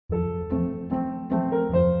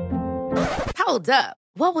Hold up.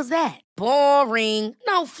 What was that? Boring.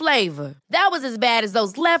 No flavor. That was as bad as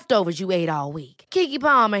those leftovers you ate all week. Keke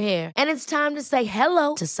Palmer here, and it's time to say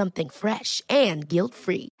hello to something fresh and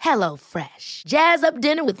guilt-free. Hello Fresh. Jazz up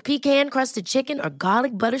dinner with pecan-crusted chicken or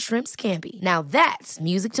garlic butter shrimp scampi. Now that's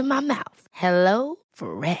music to my mouth. Hello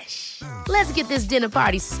Fresh. Let's get this dinner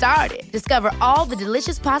party started. Discover all the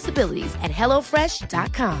delicious possibilities at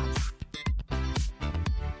hellofresh.com.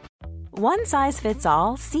 One size fits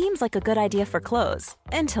all seems like a good idea for clothes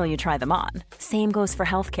until you try them on. Same goes for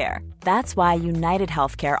healthcare. That's why United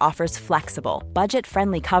Healthcare offers flexible,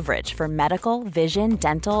 budget-friendly coverage for medical, vision,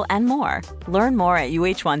 dental, and more. Learn more at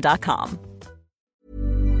uh1.com.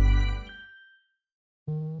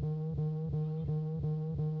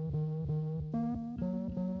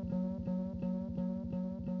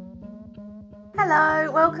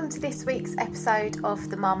 Hello, welcome to this week's episode of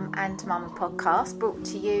the Mum and Mum podcast, brought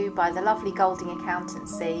to you by the lovely Golding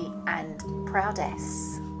Accountancy and Proud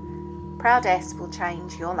S. Proud S will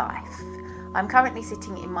change your life. I'm currently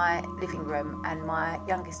sitting in my living room and my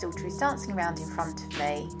youngest daughter is dancing around in front of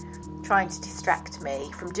me, trying to distract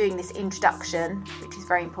me from doing this introduction, which is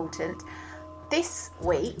very important. This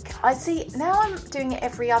week, now I'm doing it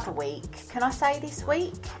every other week. Can I say this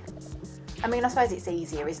week? I mean, I suppose it's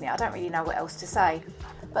easier, isn't it? I don't really know what else to say.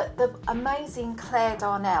 But the amazing Claire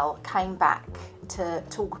Darnell came back to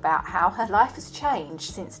talk about how her life has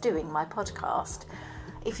changed since doing my podcast.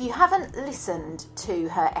 If you haven't listened to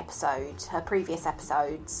her previous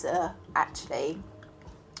episodes, actually,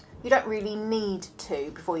 you don't really need to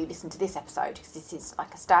before you listen to this episode, because this is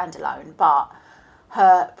like a standalone. But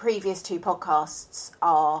her previous two podcasts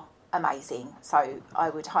are amazing. So I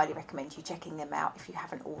would highly recommend you checking them out if you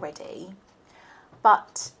haven't already.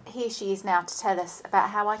 But here she is now to tell us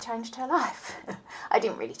about how I changed her life. I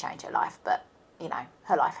didn't really change her life, but, you know,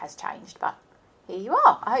 her life has changed. But here you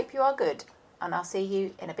are. I hope you are good. And I'll see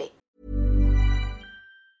you in a bit.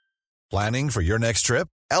 Planning for your next trip?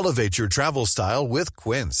 Elevate your travel style with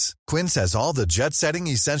Quince. Quince has all the jet-setting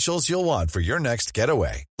essentials you'll want for your next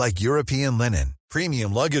getaway, like European linen,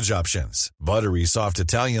 premium luggage options, buttery soft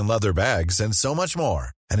Italian leather bags, and so much more.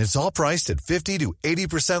 And it's all priced at 50 to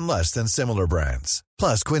 80% less than similar brands.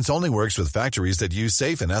 Plus, Quince only works with factories that use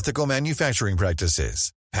safe and ethical manufacturing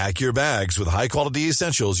practices. Pack your bags with high-quality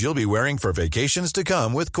essentials you'll be wearing for vacations to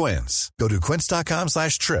come with Quince. Go to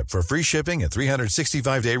quince.com/trip for free shipping and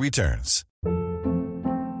 365-day returns.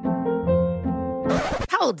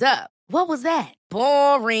 Hold up. What was that?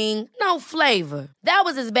 Boring. No flavor. That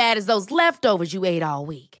was as bad as those leftovers you ate all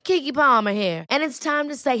week. Keke Palmer here, and it's time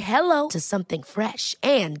to say hello to something fresh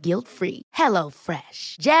and guilt-free. Hello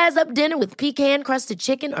Fresh. Jazz up dinner with pecan-crusted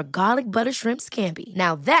chicken or garlic butter shrimp scampi.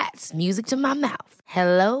 Now that's music to my mouth.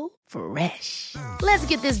 Hello Fresh. Let's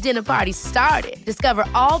get this dinner party started. Discover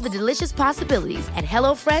all the delicious possibilities at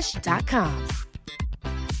hellofresh.com.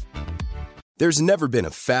 There's never been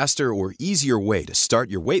a faster or easier way to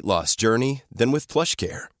start your weight loss journey than with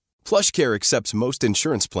PlushCare. PlushCare accepts most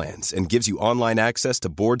insurance plans and gives you online access to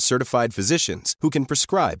board-certified physicians who can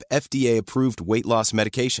prescribe FDA-approved weight loss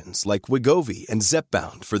medications like Wegovy and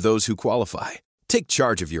Zepbound for those who qualify. Take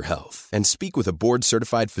charge of your health and speak with a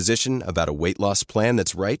board-certified physician about a weight loss plan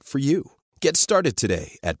that's right for you. Get started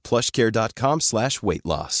today at plushcare.com/weight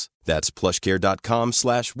loss. That's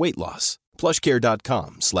plushcare.com/weight loss.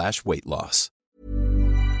 plushcare.com/weight loss.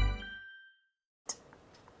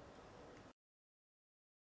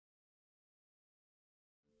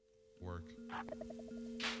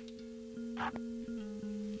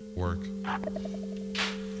 Work.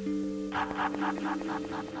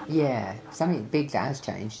 Yeah, something big that has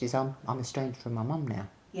changed is I'm estranged from my mum now.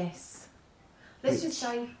 Yes. Let's just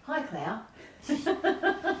say, hi Claire.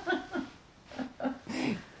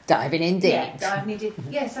 Diving in deep. Yeah, diving in deep.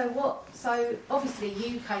 Yeah, so obviously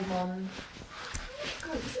you came on,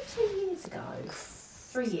 God, was it 2 years ago?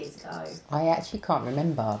 3 years ago? I actually can't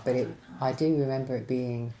remember, but I do remember it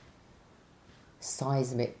being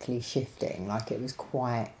seismically shifting, like it was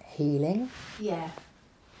quite healing. Yeah.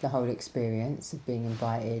 The whole experience of being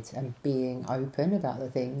invited and being open about the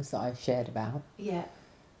things that I shared about. Yeah.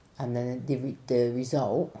 And then the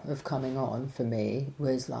result of coming on for me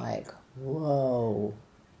was like, whoa,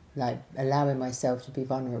 like allowing myself to be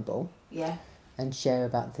vulnerable. Yeah. And share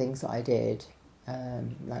about things that I did,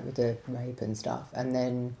 like with the rape and stuff. And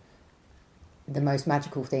then the most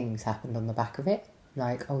magical things happened on the back of it.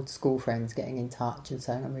 Like old school friends getting in touch and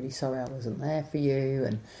saying, I'm really sorry I wasn't there for you,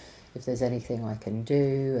 and if there's anything I can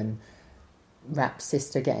do. And Rap's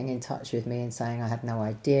sister getting in touch with me and saying I had no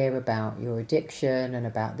idea about your addiction and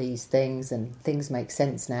about these things, and things make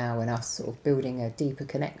sense now, and us sort of building a deeper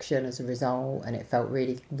connection as a result, and it felt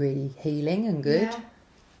really, really healing and good.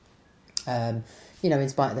 You know, in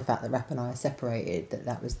spite of the fact that Rap and I are separated,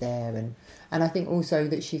 that was there, and I think also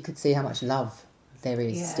that she could see how much love there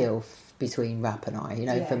is still between Rap and I, you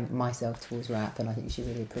know, from myself towards Rap, and I think she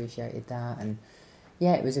really appreciated that, and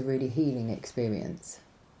yeah, it was a really healing experience.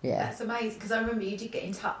 Yeah. That's amazing, because I remember you did get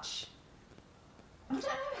in touch, I don't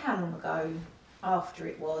know how long ago after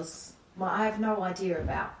it was. Well, I have no idea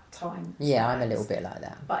about time. Yeah, I'm a little bit like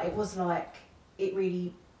that. But it was like, it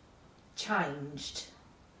really changed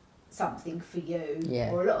something for you,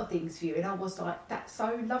 or a lot of things for you, and I was like, that's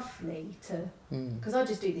so lovely to, because I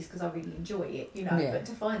just do this because I really enjoy it, you know, but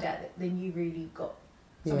to find out that then you really got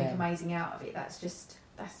something amazing out of it, that's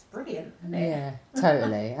brilliant, isn't it? Yeah,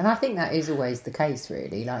 totally. And I think that is always the case,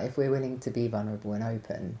 really. Like, if we're willing to be vulnerable and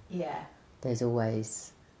open, there's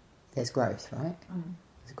growth, right?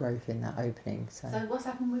 There's growth in that opening. So what's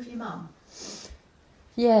happened with your mum?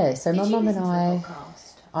 Yeah, so my mum and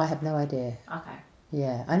I have no idea. Okay.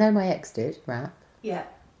 Yeah, I know my ex did, Rap. Yeah.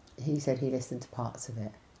 He said he listened to parts of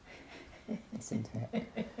it. Listened to it.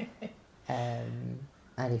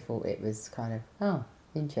 And he thought it was kind of,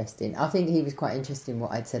 interesting. I think he was quite interested in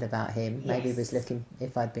what I'd said about him. Maybe he was looking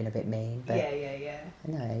if I'd been a bit mean. But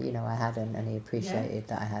no, you know, I hadn't, and he appreciated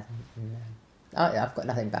that I hadn't. And, I've got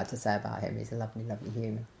nothing bad to say about him. He's a lovely, lovely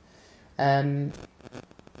human.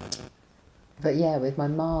 But yeah, with my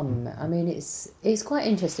mum, I mean, it's quite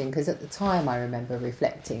interesting, because at the time I remember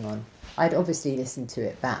reflecting on, I'd obviously listened to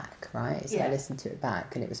it back, right? So I listened to it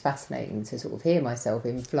back, and it was fascinating to sort of hear myself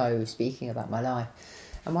in flow speaking about my life.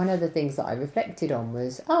 And one of the things that I reflected on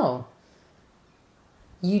was,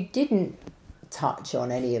 you didn't touch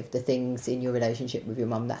on any of the things in your relationship with your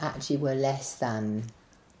mum that actually were less than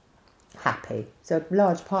happy. So a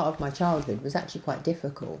large part of my childhood was actually quite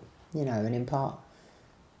difficult, you know, and in part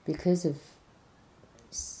because of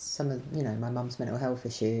some of, you know, my mum's mental health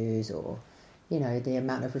issues, or, you know, the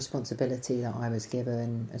amount of responsibility that I was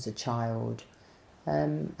given as a child.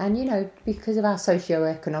 And, you know, because of our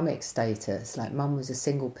socio-economic status, like mum was a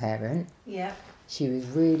single parent. Yeah. She was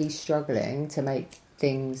really struggling to make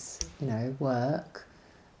things, you know, work.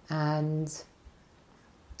 And,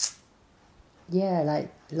 yeah,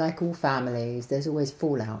 like all families, there's always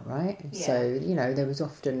fallout, right? Yeah. So, you know, there was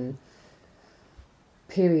often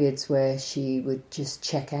periods where she would just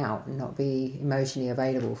check out and not be emotionally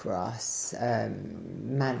available for us.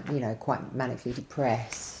 You know, quite manically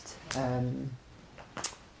depressed.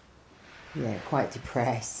 Quite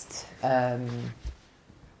depressed.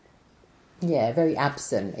 Very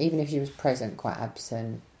absent. Even if she was present, quite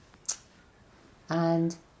absent.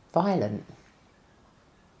 And violent.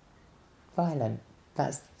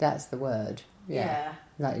 That's the word. Yeah.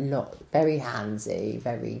 Like very handsy,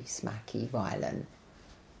 very smacky, violent,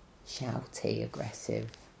 shouty, aggressive.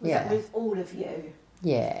 Was that with all of you?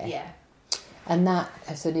 Yeah. Yeah. And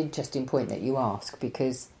that's an interesting point that you ask,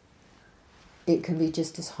 because it can be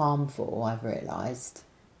just as harmful, I've realised,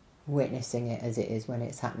 witnessing it as it is when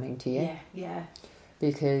it's happening to you. Yeah.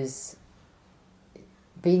 Because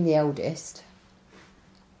being the eldest,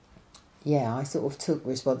 I sort of took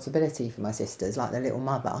responsibility for my sisters, like the little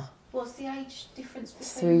mother. What's the age difference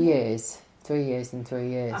between 3 years. 3 years and 3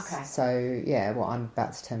 years. Okay. So, I'm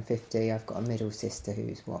about to turn 50. I've got a middle sister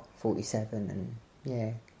who's, 47,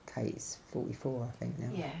 and, Kate's 44, I think,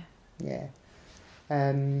 now. Yeah.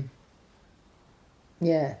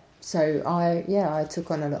 So I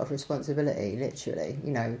took on a lot of responsibility, literally,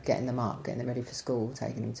 you know, getting them up, getting them ready for school,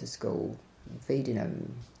 taking them to school, feeding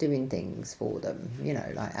them, doing things for them, you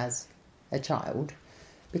know, like as a child,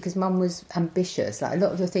 because mum was ambitious. Like a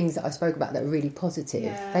lot of the things that I spoke about that were really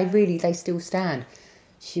positive, they still stand.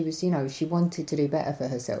 She was, you know, she wanted to do better for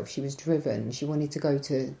herself. She was driven. She wanted to go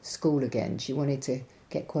to school again. She wanted to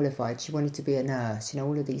get qualified. She wanted to be a nurse, you know,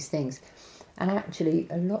 all of these things. And actually,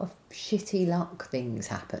 a lot of shitty luck things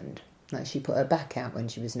happened. Like, she put her back out when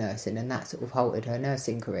she was nursing, and that sort of halted her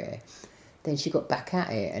nursing career. Then she got back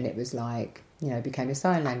at it, and it was like, you know, became a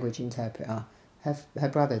sign language interpreter. Her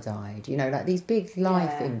brother died. You know, like these big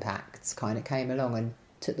life impacts kind of came along and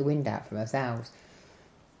took the wind out from ourselves.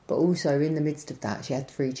 But also, in the midst of that, she had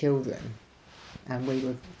 3 children, and we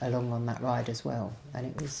were along on that ride as well. And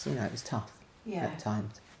it was, you know, it was tough at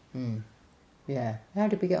times. Yeah. How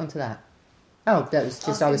did we get onto that? Oh, that was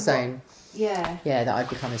just, I was saying, that I'd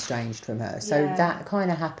become estranged from her. So that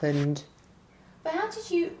kind of happened. But how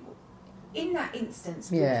did you, in that instance,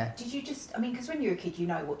 did you just, I mean, because when you're a kid, you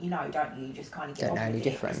know what you know, don't you? You just kind of get on with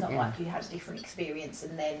it. It's not like you had a different experience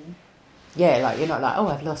and then Yeah, like you're not like, oh,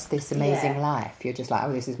 I've lost this amazing Yeah. life. You're just like,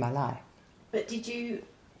 oh, this is my life. But were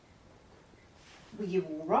you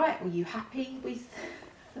all right? Were you happy with?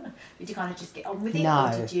 Did you kind of just get on with it, No.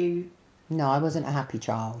 or did you? No, I wasn't a happy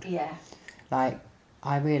child. Yeah. Like,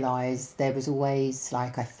 I realised there was always,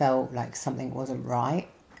 like, I felt like something wasn't right.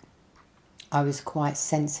 I was quite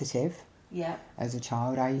sensitive Yeah. as a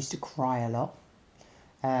child. I used to cry a lot.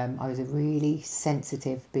 I was a really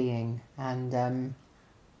sensitive being, and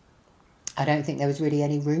I don't think there was really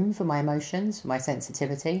any room for my emotions, my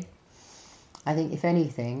sensitivity. I think, if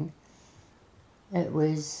anything, it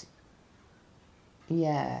was,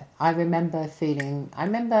 yeah, I remember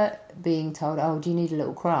being told, oh, do you need a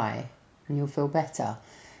little cry and you'll feel better?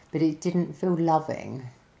 But it didn't feel loving,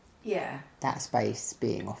 Yeah. that space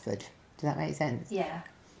being offered. Does that make sense? Yeah.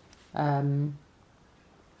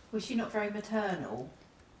 Was she not very maternal?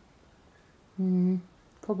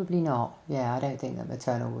 Probably not. Yeah, I don't think that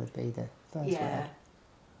maternal would be the first Yeah. word.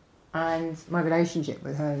 And my relationship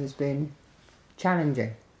with her has been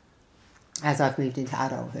challenging. As I've moved into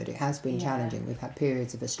adulthood, it has been challenging. We've had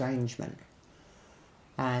periods of estrangement.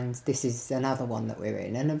 And this is another one that we're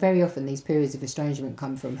in. And very often these periods of estrangement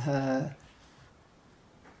come from her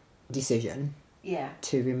decision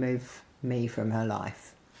to remove me from her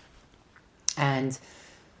life. And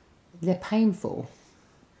they're painful.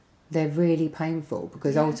 They're really painful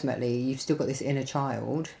because ultimately you've still got this inner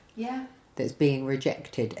child that's being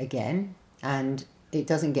rejected again. And it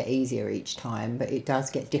doesn't get easier each time, but it does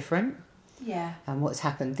get different. Yeah. And what's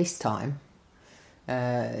happened this time,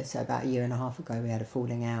 so about a year and a half ago, we had a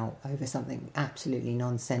falling out over something absolutely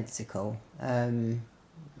nonsensical.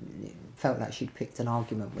 It felt like she'd picked an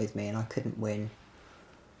argument with me and I couldn't win.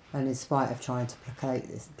 And in spite of trying to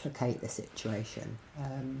placate the situation,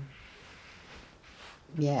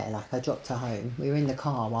 like I dropped her home. We were in the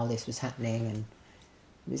car while this was happening and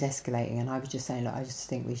it was escalating, and I was just saying, look, I just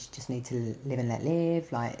think we just need to live and let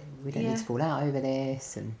live. Like, we don't need to fall out over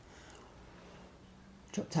this. And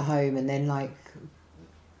dropped her home, and then, like,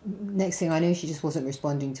 next thing I knew, she just wasn't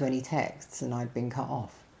responding to any texts, and I'd been cut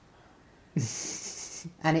off.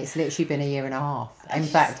 And it's literally been a year and a half. In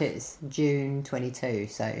fact, it's June 22,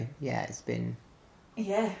 so yeah, it's been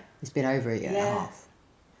over a year and a half.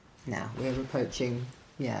 Now we're approaching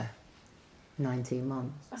 19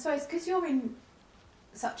 months. I suppose because you're in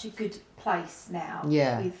such a good place now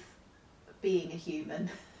with being a human.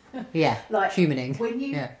 Like humaning. When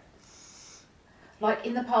you like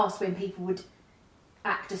in the past when people would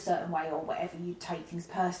act a certain way or whatever, you take things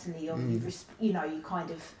personally, or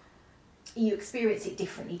you experience it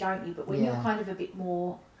differently, don't you? But when you're kind of a bit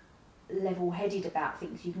more level-headed about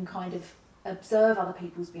things, you can kind of observe other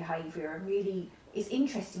people's behaviour, and really, it's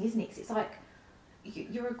interesting, isn't it? 'Cause it's like,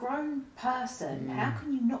 you're a grown person. How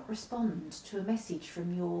can you not respond to a message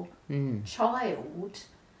from your child?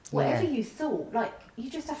 Whatever you thought, like, you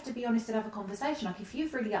just have to be honest and have a conversation. Like, if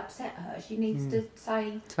you've really upset her, she needs to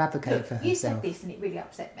say, to advocate for herself. You said this and it really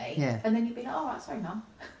upset me. And then you'd be like, all right, sorry, Mum.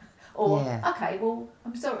 Or, okay, well,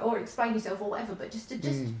 I'm sorry, or explain yourself or whatever, but just to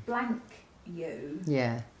blank you.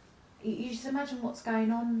 You just imagine what's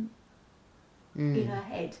going on in her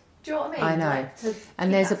head. Do you know what I mean? I know. Like,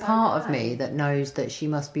 and there's a part of me that knows that she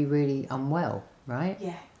must be really unwell, right?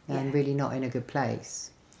 And really not in a good place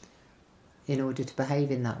in order to behave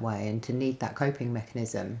in that way and to need that coping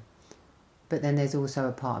mechanism. But then there's also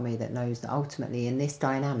a part of me that knows that ultimately in this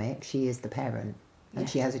dynamic, she is the parent and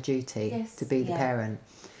she has a duty to be the parent.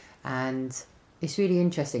 And it's really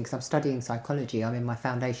interesting because I'm studying psychology. I'm in my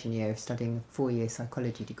foundation year of studying a 4-year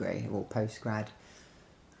psychology degree or postgrad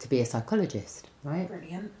to be a psychologist, right?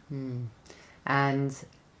 Brilliant. And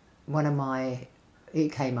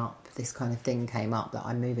this kind of thing came up that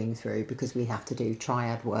I'm moving through because we have to do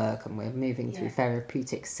triad work and we're moving through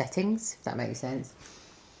therapeutic settings, if that makes sense.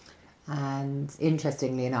 And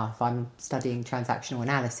interestingly enough, I'm studying transactional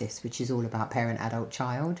analysis, which is all about parent, adult,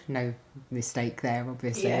 child. No mistake there,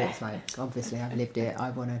 obviously. It's like, obviously I've lived it.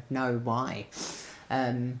 I want to know why.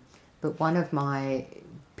 But one of my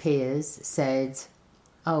peers said,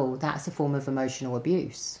 oh, that's a form of emotional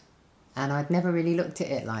abuse. And I'd never really looked at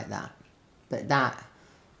it like that. But that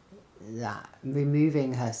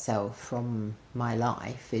removing herself from my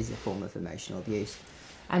life is a form of emotional abuse.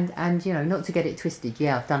 And you know, not to get it twisted,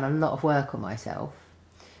 I've done a lot of work on myself.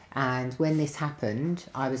 And when this happened,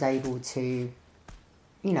 I was able to,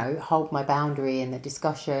 hold my boundary in the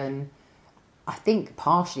discussion. I think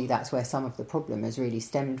partially that's where some of the problem has really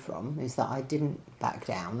stemmed from, is that I didn't back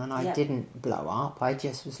down and I didn't blow up. I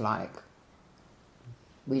just was like,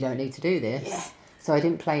 we don't need to do this. So I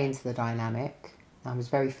didn't play into the dynamic. I was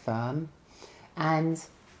very firm. And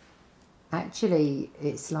actually,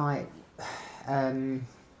 it's like,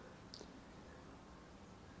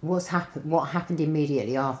 what happened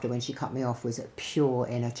immediately after when she cut me off was a pure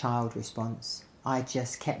inner child response. I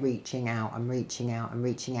just kept reaching out and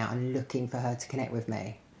looking for her to connect with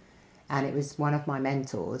me. And it was one of my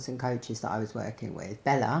mentors and coaches that I was working with,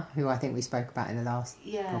 Bella, who I think we spoke about in the last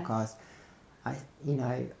podcast.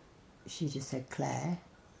 She just said, Claire,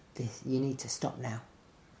 you need to stop now.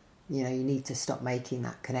 You need to stop making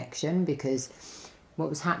that connection, because what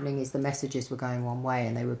was happening is the messages were going one way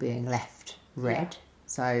and they were being left read.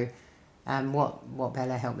 So what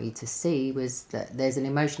Bella helped me to see was that there's an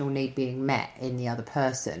emotional need being met in the other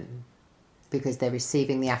person because they're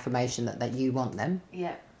receiving the affirmation that you want them.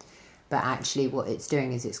 Yeah. But actually what it's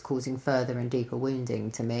doing is it's causing further and deeper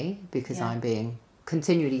wounding to me, because I'm being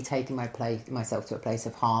continually taking myself to a place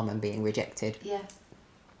of harm and being rejected. Yeah.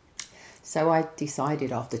 So I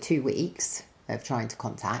decided after 2 weeks of trying to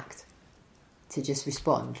contact to just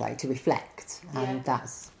respond, to reflect. And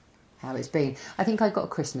that's how it's been. I think I got a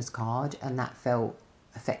Christmas card and that felt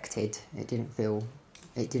affected. It didn't feel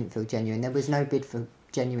genuine. There was no bid for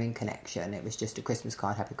genuine connection. It was just a Christmas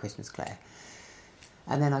card, Happy Christmas, Claire.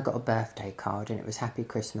 And then I got a birthday card and it was Happy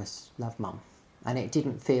Christmas, love Mum. And it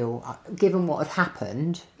didn't feel, given what had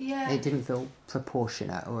happened, it didn't feel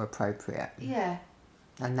proportionate or appropriate. Yeah.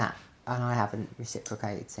 And I haven't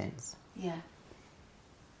reciprocated since. Yeah.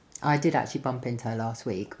 I did actually bump into her last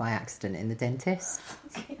week by accident in the dentist.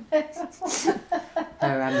 Her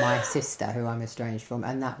and my sister, who I'm estranged from,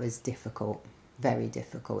 and that was difficult. Very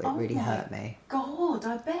difficult. It really hurt me. God,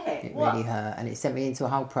 I bet. It really hurt, and it sent me into a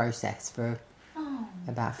whole process for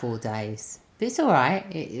about 4 days. But it's all right.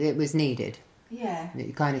 It was needed. Yeah.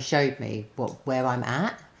 It kind of showed me where I'm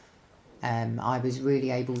at. I was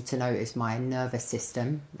really able to notice my nervous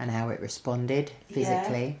system and how it responded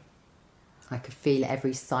physically. Yeah. I could feel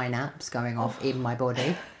every synapse going off in my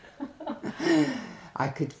body. I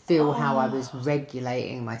could feel how I was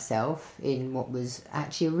regulating myself in what was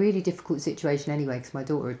actually a really difficult situation anyway, because my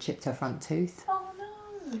daughter had chipped her front tooth. Oh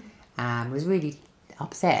no! And was really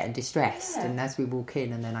upset and distressed. Yeah. And as we walk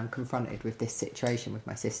in, and then I'm confronted with this situation with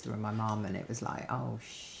my sister and my mum, and it was like, oh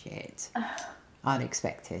shit,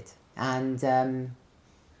 unexpected. And and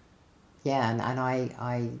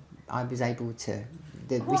I was able to.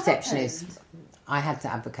 The receptionist. Happened? I had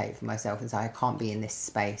to advocate for myself and say, I can't be in this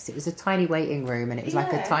space. It was a tiny waiting room and it was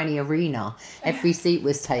like a tiny arena. Every seat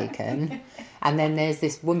was taken. And then there's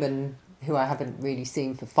this woman who I haven't really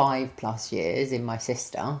seen for 5+ years in my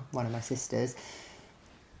sister, one of my sisters.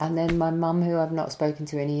 And then my mum, who I've not spoken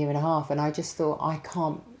to in a year and a half. And I just thought, I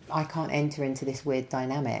can't enter into this weird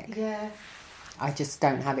dynamic. Yeah. I just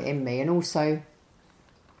don't have it in me. And also,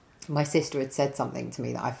 my sister had said something to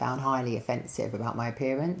me that I found highly offensive about my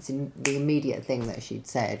appearance. And the immediate thing that she'd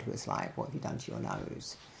said was like, what have you done to your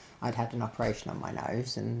nose? I'd had an operation on my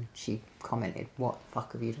nose, and she commented, what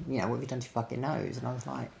what have you done to your fucking nose? And I was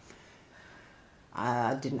like,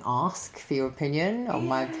 I didn't ask for your opinion on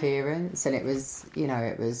my appearance. And it was,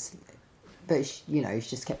 but she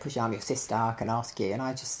just kept pushing, I'm your sister, I can ask you. And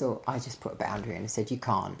I just thought, I just put a boundary in and said, you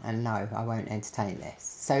can't, and no, I won't entertain this.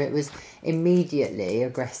 So it was immediately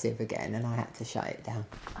aggressive again, and I had to shut it down.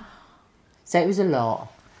 So it was a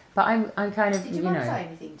lot. But I'm kind of, Did your mum say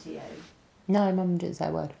anything to you? No, Mum didn't say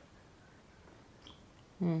a word.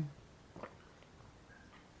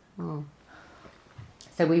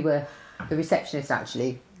 So the receptionist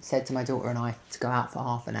actually said to my daughter and I to go out for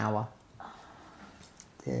half an hour.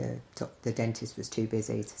 The dentist was too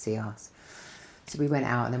busy to see us. So we went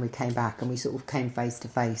out and then we came back and we sort of came face to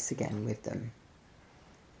face again with them.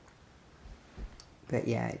 But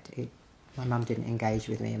yeah, my mum didn't engage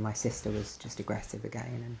with me and my sister was just aggressive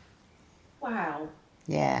again. And wow.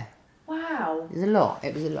 Yeah. Wow. It was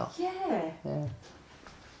a lot. Yeah.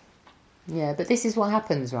 Yeah, but this is what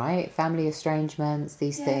happens, right? Family estrangements,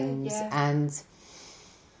 these things. Yeah. And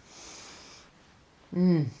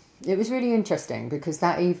it was really interesting because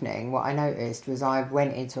that evening what I noticed was I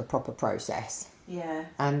went into a proper process. Yeah.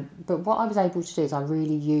 But what I was able to do is I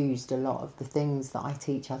really used a lot of the things that I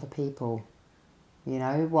teach other people.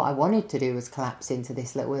 What I wanted to do was collapse into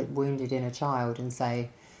this little wounded inner child and say,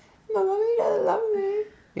 my mummy doesn't love me.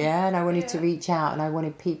 Yeah, and I wanted to reach out and I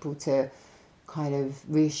wanted people to kind of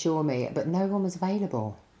reassure me, but no one was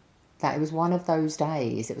available. That it was one of those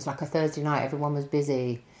days. It was like a Thursday night, everyone was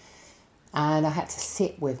busy. And I had to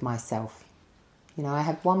sit with myself. I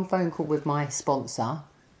had one phone call with my sponsor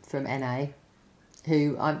from NA,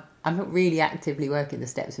 who I'm not really actively working the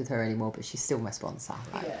steps with her anymore, but she's still my sponsor.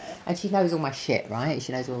 And she knows all my shit, right?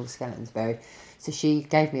 She knows all the skeletons buried. So she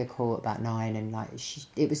gave me a call at about 9 and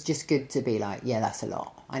it was just good to be like, yeah, that's a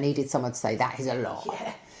lot. I needed someone to say, that is a lot.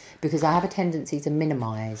 Yeah. because I have a tendency to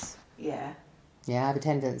minimise. Yeah. Yeah, I have a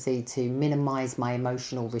tendency to minimise my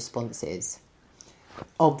emotional responses.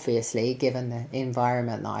 Obviously, given the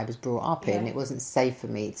environment that I was brought up in, it wasn't safe for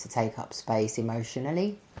me to take up space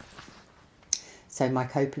emotionally. So my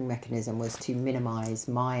coping mechanism was to minimise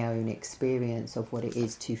my own experience of what it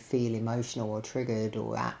is to feel emotional or triggered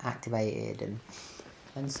or activated,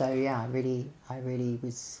 and so I really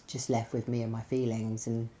was just left with me and my feelings,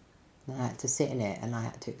 and I had to sit in it, and I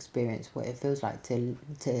had to experience what it feels like to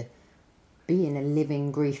be in a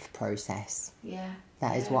living grief process. Yeah.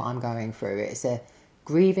 That is what I'm going through. It's a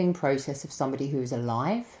grieving process of somebody who's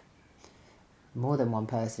alive, more than one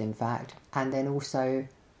person in fact, and then also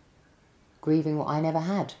grieving what I never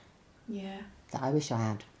had. Yeah. That I wish I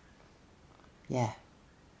had. Yeah.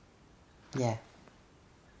 Yeah.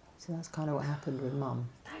 So that's kind of what happened with Mum.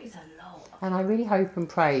 That is a lot. And I really hope and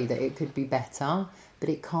pray that it could be better, but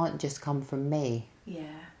it can't just come from me.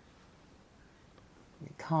 Yeah.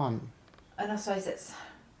 It can't. And I suppose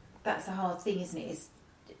that's a hard thing, isn't it? Is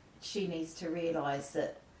she needs to realise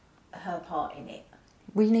that her part in it.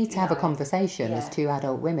 We need to have a conversation as Yeah. two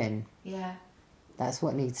adult women. Yeah. That's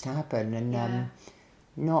what needs to happen. And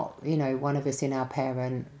not, one of us in our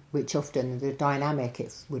parent, which often the dynamic,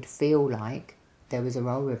 it would feel like there was a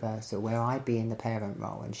role reversal where I'd be in the parent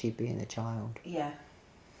role and she'd be in the child. Yeah.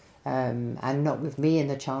 And not with me in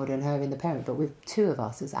the child and her in the parent, but with two of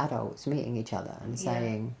us as adults meeting each other and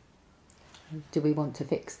saying, do we want to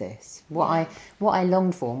fix this? What I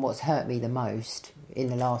longed for and what's hurt me the most in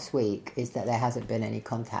the last week is that there hasn't been any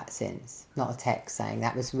contact since. Not a text saying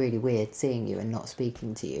that was really weird seeing you and not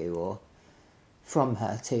speaking to you, or from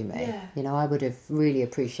her to me. Yeah. I would have really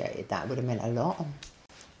appreciated that. It would have meant a lot.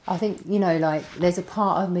 I think, there's a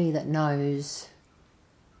part of me that knows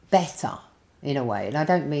better in a way. And I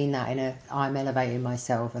don't mean that I'm elevating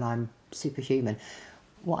myself and I'm superhuman.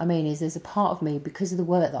 What I mean is there's a part of me, because of the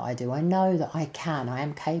work that I do, I know that I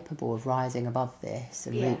am capable of rising above this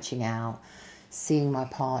and reaching out, seeing my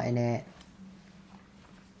part in it.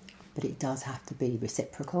 But it does have to be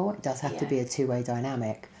reciprocal. It does have to be a two-way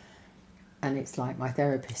dynamic. And it's like my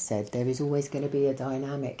therapist said, there is always going to be a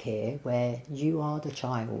dynamic here where you are the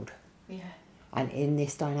child. Yeah. And in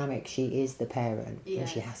this dynamic, she is the parent. Yeah. And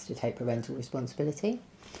she has to take parental responsibility.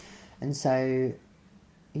 And so,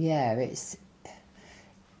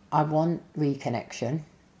 I want reconnection,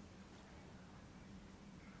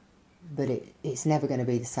 but it's never going to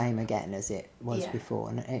be the same again as it was before,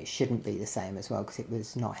 and it shouldn't be the same as well because it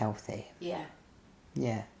was not healthy. Yeah.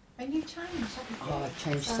 Yeah. And you've changed, haven't you? Oh, I've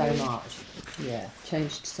changed so much. Yeah,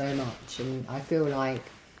 changed so much, and I feel like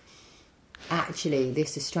actually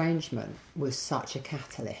this estrangement was such a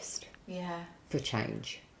catalyst. Yeah. For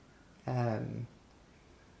change, in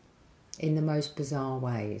the most bizarre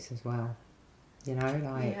ways as well. I'm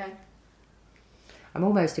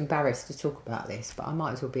almost embarrassed to talk about this, but I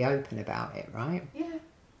might as well be open about it, right? Yeah.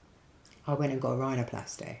 I went and got a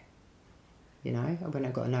rhinoplasty. I went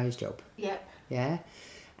and got a nose job. Yep. Yeah.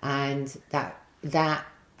 And that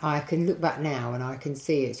I can look back now and I can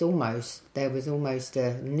see there was almost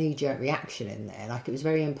a knee-jerk reaction in there. Like, it was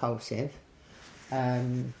very impulsive.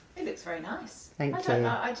 It looks very nice. Thank you.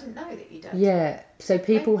 I didn't know that you did. Yeah, so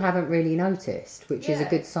people haven't really noticed, which is a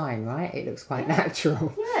good sign, right? It looks quite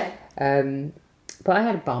natural. Yeah. But I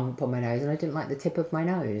had a bump on my nose and I didn't like the tip of my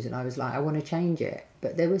nose, and I was like, I want to change it.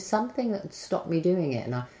 But there was something that stopped me doing it,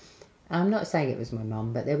 and I'm not saying it was my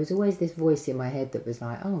mum, but there was always this voice in my head that was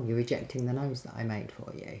like, oh, you're rejecting the nose that I made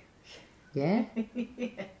for you. Yeah?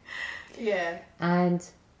 Yeah. And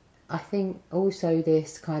I think also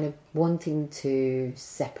this kind of wanting to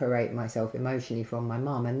separate myself emotionally from my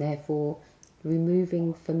mum, and therefore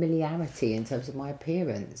removing familiarity in terms of my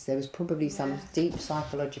appearance. There was probably some deep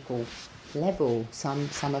psychological level, some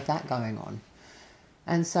of that going on.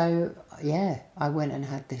 And so, I went and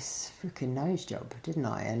had this freaking nose job, didn't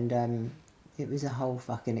I? And it was a whole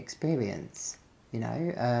fucking experience,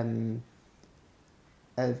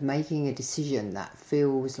 of making a decision that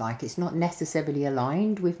feels like it's not necessarily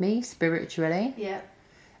aligned with me spiritually. Yeah.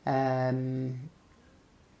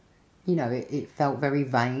 It felt very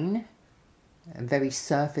vain and very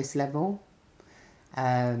surface level.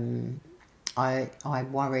 I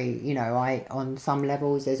worry, on some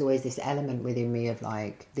levels there's always this element within me of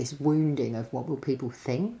like this wounding of what will people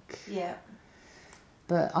think. Yeah.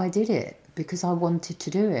 But I did it because I wanted to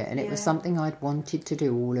do it, and it was something I'd wanted to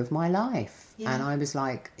do all of my life. Yeah. And I was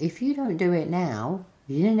like, if you don't do it now,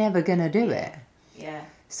 you're never going to do it. Yeah.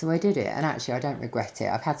 So I did it, and actually I don't regret it.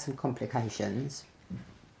 I've had some complications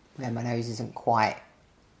where my nose isn't quite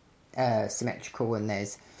symmetrical, and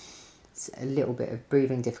there's a little bit of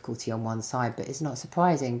breathing difficulty on one side, but it's not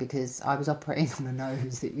surprising because I was operating on a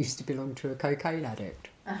nose that used to belong to a cocaine addict.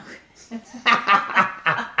 Oh.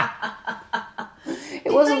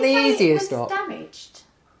 It wasn't the easiest It was op. damaged.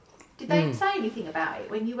 Did they say anything about it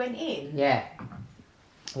when you went in? Yeah.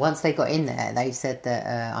 Once they got in there, they said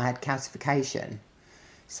that I had calcification.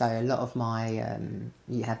 So a lot of my,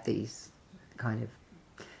 you have these kind of,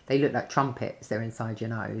 they look like trumpets, they're inside your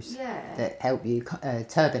nose. Yeah. That help you,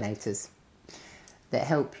 turbinators, that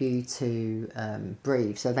help you to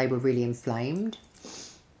breathe. So they were really inflamed,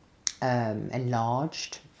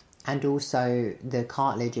 enlarged. And also the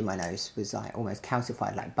cartilage in my nose was like almost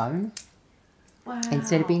calcified like bone. Wow.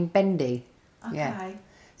 Instead of being bendy. Okay. Yeah.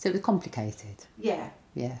 So it was complicated. Yeah.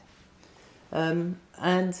 Yeah. And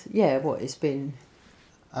yeah, it's been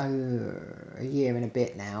a year and a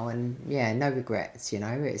bit now, and yeah, no regrets,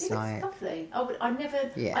 It's It like... looks lovely. I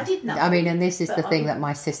never... Yeah. I did know. I mean, and this is the thing I that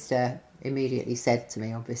my sister immediately said to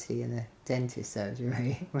me, obviously, in the dentist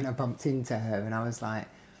surgery, when I bumped into her, and I was like,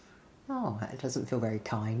 oh, that doesn't feel very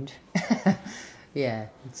kind. Yeah.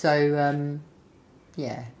 So,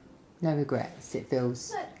 yeah, no regrets. It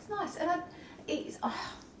feels... No, it's nice. And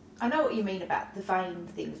I know what you mean about the vein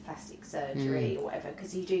thing with plastic surgery or whatever,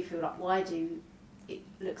 because you do feel like, why do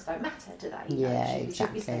looks don't matter, do they? Yeah,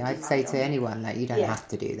 exactly. I'd say to anyone, like, you don't have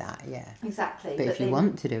to do that, yeah. Exactly. But if you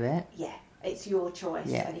want to do it... Yeah, it's your choice.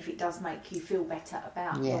 Yeah. And if it does make you feel better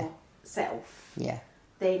about yourself, Yeah.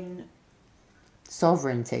 then...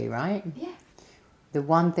 Sovereignty, right? Yeah. The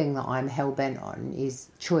one thing that I'm hell-bent on is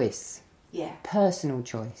choice. Yeah. Personal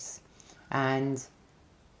choice. And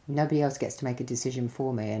nobody else gets to make a decision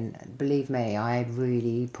for me. And believe me, I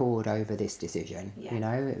really pored over this decision. Yeah.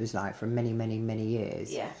 It was like for many, many, many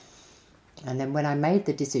years. Yeah. And then when I made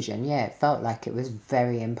the decision, it felt like it was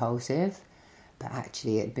very impulsive. But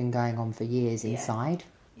actually, it had been going on for years inside.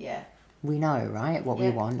 Yeah. We know, right, what we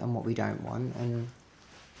want and what we don't want. And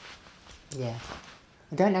yeah.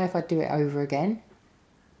 I don't know if I'd do it over again.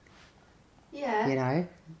 Yeah.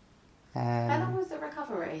 How long was the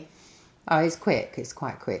recovery? Oh, it's quick. It's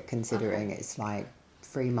quite quick considering it's like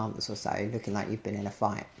 3 months or so, looking like you've been in a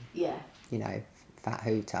fight. Yeah. Fat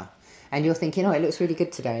hooter. And you're thinking, oh, it looks really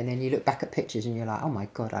good today. And then you look back at pictures and you're like, oh my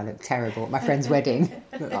God, I look terrible at my friend's wedding.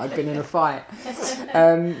 Looked like I'd been in a fight.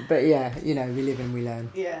 But yeah, we live and we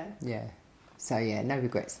learn. Yeah. Yeah. So yeah, no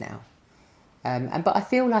regrets now. But I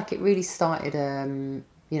feel like it really started,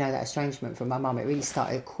 that estrangement from my mum. It really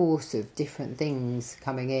started a course of different things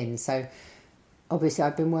coming in. So obviously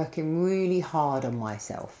I've been working really hard on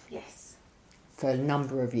myself. Yes. For a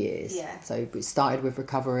number of years. Yeah. So it started with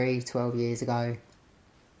recovery 12 years ago.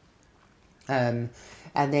 And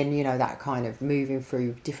then, that kind of moving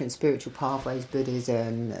through different spiritual pathways,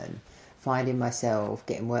 Buddhism, and finding myself,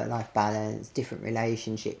 getting work-life balance, different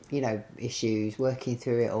relationship, issues, working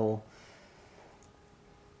through it all.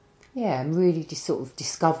 Yeah, I'm really just sort of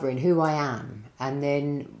discovering who I am, and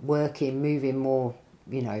then moving more,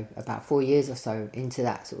 about 4 years or so into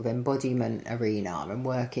that sort of embodiment arena, and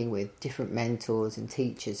working with different mentors and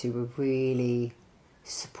teachers who were really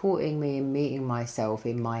supporting me in meeting myself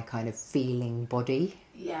in my kind of feeling body.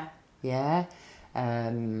 Yeah. Yeah.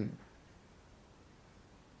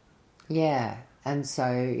 Yeah. And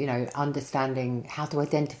so, understanding how to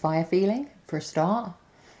identify a feeling for a start.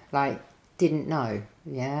 Like, didn't know.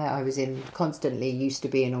 Yeah. I was constantly used to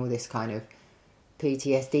be in all this kind of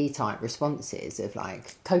PTSD type responses of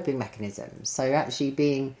like coping mechanisms. So actually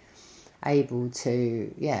being able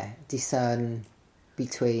to, discern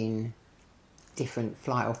between different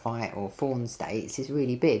flight or fight or fawn states is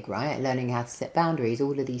really big, right? Learning how to set boundaries,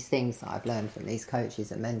 all of these things that I've learned from these coaches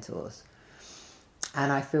and mentors.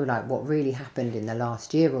 And I feel like what really happened in the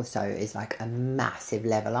last year or so is like a massive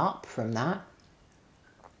level up from that.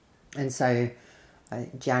 And so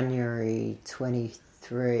January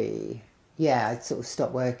 23, I'd sort of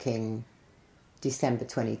stopped working December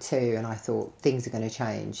 22, and I thought things are going to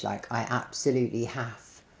change. Like, I absolutely have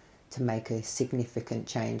to make a significant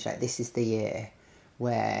change. Like, this is the year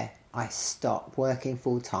where I stop working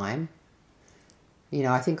full time.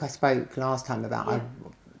 I think I spoke last time about I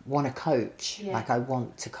want to coach. Like, I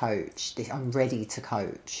want to coach. I'm ready to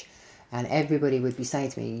coach. And everybody would be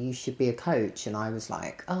saying to me, you should be a coach. And I was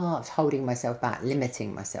like, I was holding myself back,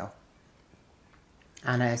 limiting myself.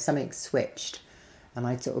 And something switched. And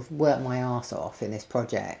I sort of worked my arse off in this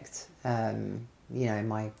project, in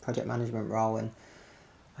my project management role. And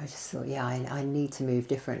I just thought, I need to move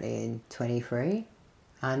differently in 23.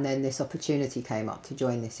 And then this opportunity came up to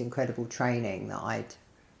join this incredible training that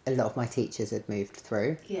a lot of my teachers had moved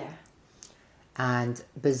through. Yeah. And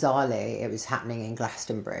bizarrely, it was happening in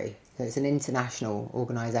Glastonbury, So it's an international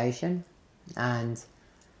organisation, and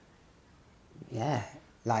yeah,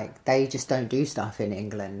 like they just don't do stuff in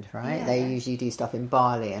England, right? Yeah. They usually do stuff in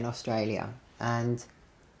Bali and Australia, and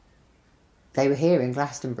they were here in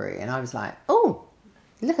Glastonbury, and I was like, oh,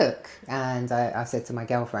 look. And I said to my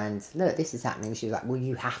girlfriend, look, this is happening. She was like, well,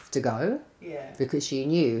 you have to go. Yeah. Because she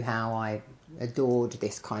knew how I adored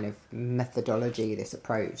this kind of methodology, this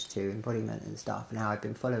approach to embodiment and stuff, and how I'd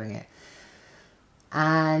been following it.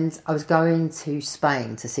 And I was going to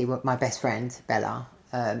Spain to see what my best friend, Bella,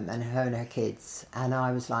 and her kids. And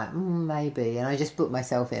I was like, maybe. And I just booked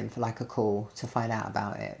myself in for like a call to find out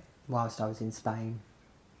about it whilst I was in Spain.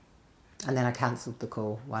 And then I cancelled the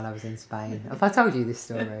call while I was in Spain. Have I told you this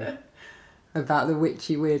story? About the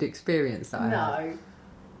witchy, weird experience that I had? No.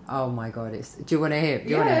 Oh my God. Do you want to hear it?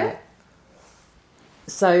 Do you want to hear it?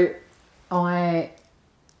 So,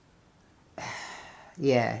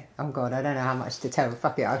 yeah. Oh God, I don't know how much to tell.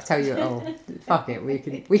 Fuck it, I'll tell you it all. Fuck it, we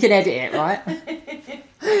can edit it, right?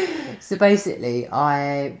 So basically,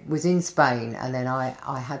 I was in Spain, and then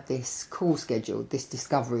I had this call scheduled, this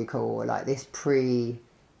discovery call, like this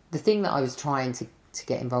the thing that I was trying to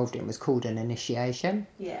get involved in was called an initiation.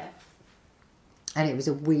 Yeah. And it was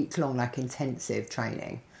a week-long, like, intensive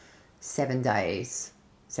training. 7 days,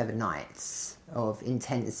 7 nights of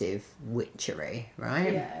intensive witchery,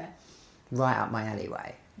 right? Yeah. Right up my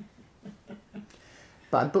alleyway.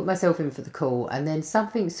 But I booked myself in for the call, and then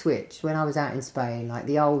something switched when I was out in Spain. Like,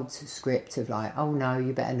 the old script of, like, oh, no,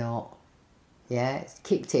 you better not. Yeah, it's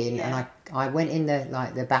kicked in, Yeah. and I went in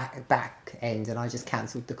the back end, and I just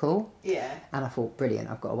cancelled the call. Yeah. And I thought, brilliant,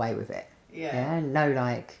 I've got away with it. Yeah. No,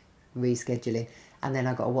 like, rescheduling. And then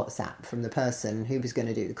I got a WhatsApp from the person who was going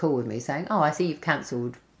to do the call with me saying, oh, I see you've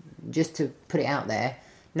cancelled, just to put it out there.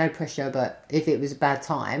 No pressure, but if it was a bad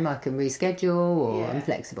time, I can reschedule, or I'm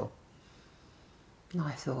flexible. And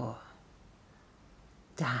I thought,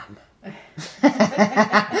 damn.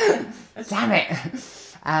 Damn it.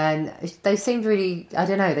 And they seemed really, I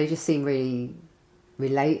don't know, they just seemed really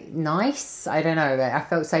nice. I don't know. I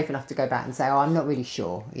felt safe enough to go back and say, oh, I'm not really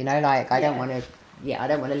sure. You know, like, I don't want to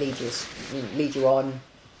lead you on.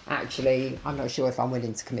 Actually, I'm not sure if I'm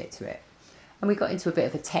willing to commit to it. And we got into a bit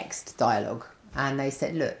of a text dialogue, and they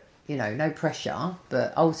said, look, you know, no pressure,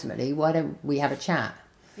 but ultimately, why don't we have a chat?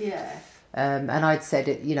 Yeah. And I'd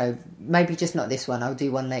said, you know, maybe just not this one. I'll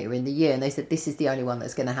do one later in the year. And they said, this is the only one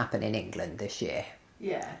that's going to happen in England this year.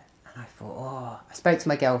 Yeah. And I thought, I spoke to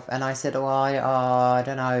my girlfriend, and I said, I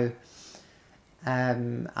don't know.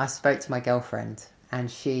 I spoke to my girlfriend, and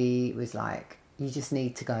she was like, you just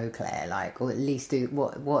need to go, Claire, like, or at least do,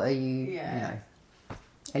 what are you, you know.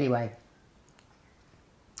 Anyway,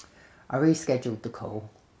 I rescheduled the call,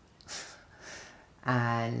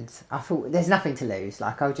 and I thought, there's nothing to lose,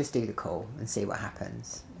 like, I'll just do the call and see what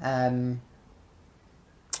happens. Kind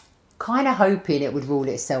of hoping it would rule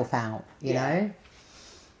itself out, you know.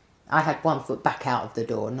 I had one foot back out of the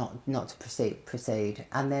door, not to proceed.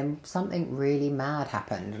 And then something really mad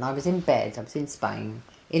happened. And I was in bed, I was in Spain,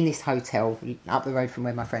 in this hotel up the road from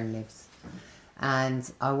where my friend lives. And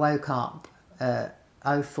I woke up at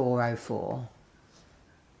 04:04.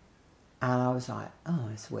 And I was like, oh,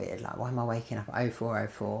 it's weird. Like, why am I waking up at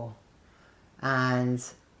 04:04? And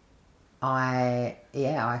I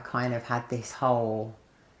kind of had this whole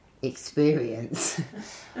experience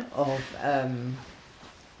of...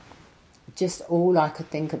 just all I could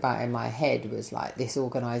think about in my head was like this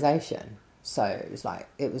organisation. So it was like,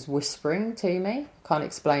 it was whispering to me. Can't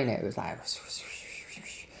explain it. It was like...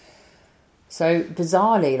 So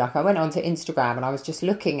bizarrely, like, I went onto Instagram and I was just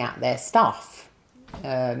looking at their stuff.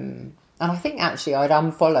 And I think actually I'd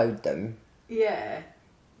unfollowed them. Yeah.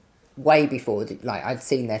 Way before, like, I'd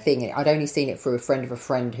seen their thing. I'd only seen it through a friend of a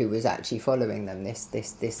friend who was actually following them,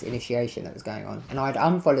 this initiation that was going on. And I'd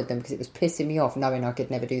unfollowed them because it was pissing me off knowing I could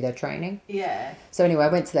never do their training. Yeah. So anyway, I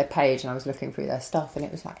went to their page and I was looking through their stuff, and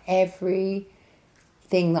it was like everything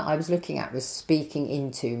that I was looking at was speaking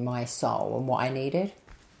into my soul and what I needed.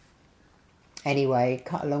 Anyway,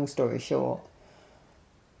 cut a long story short,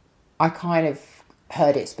 I kind of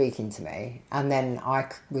heard it speaking to me, and then I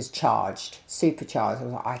was supercharged. I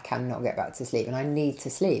was like, I cannot get back to sleep, and I need to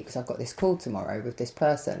sleep because I've got this call tomorrow with this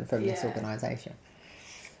person from this organisation.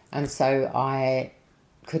 And so I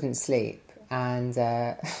couldn't sleep, and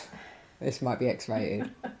this might be X-rated.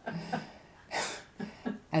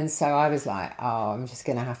 And so I was like, oh, I'm just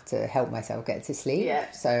going to have to help myself get to sleep. Yeah.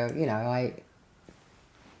 So, you know, I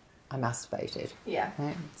masturbated. Yeah.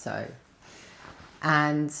 Right? So,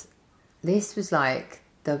 and this was like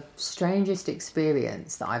the strangest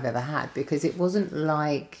experience that I've ever had, because it wasn't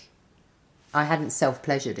like I hadn't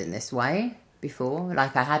self-pleasured in this way. before.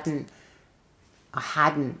 Like I hadn't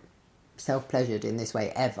self-pleasured in this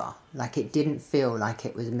way ever. Like it didn't feel like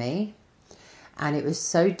it was me. And it was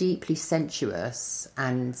so deeply sensuous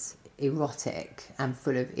and erotic and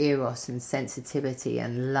full of eros and sensitivity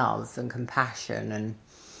and love and compassion.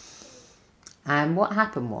 And what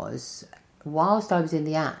happened was, whilst I was in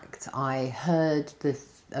the act, I heard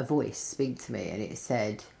a voice speak to me, and it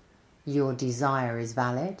said, "Your desire is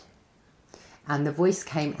valid." And the voice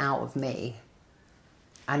came out of me.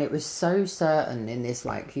 And it was so certain in this,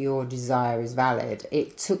 like, "Your desire is valid."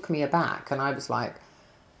 It took me aback, and I was like,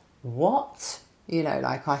 what? You know,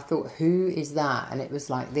 like I thought, who is that? And it was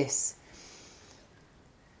like this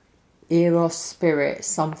eros spirit,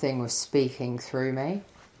 something was speaking through me.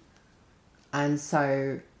 And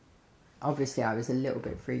so obviously I was a little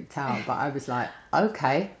bit freaked out, but I was like,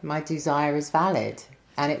 okay, my desire is valid.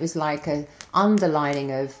 And it was like a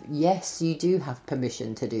underlining of, yes, you do have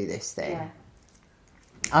permission to do this thing. Yeah.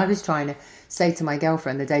 I was trying to say to my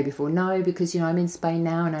girlfriend the day before, no, because, you know, I'm in Spain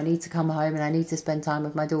now and I need to come home and I need to spend time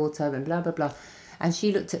with my daughter and blah, blah, blah. And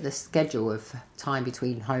she looked at the schedule of time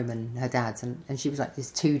between home and her dad's, and she was like,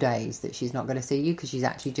 there's 2 days that she's not going to see you because she's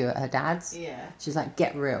actually due at her dad's. Yeah. She's like,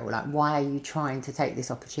 get real. Like, why are you trying to take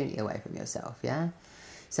this opportunity away from yourself? Yeah.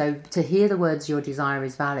 So to hear the words, "your desire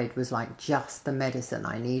is valid," was like just the medicine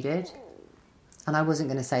I needed. And I wasn't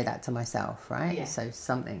going to say that to myself, right? Yeah. So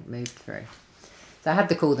something moved through. So I had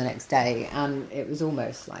the call the next day, and it was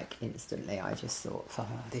almost like instantly I just thought, oh,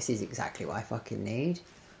 this is exactly what I fucking need.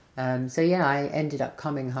 So yeah, I ended up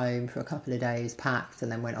coming home for a couple of days, packed,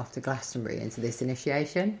 and then went off to Glastonbury into this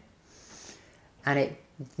initiation. And it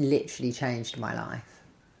literally changed my life.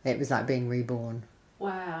 It was like being reborn.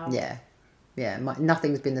 Wow. Yeah. Yeah.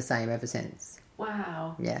 Nothing's been the same ever since.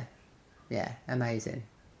 Wow. Yeah. Yeah. Amazing.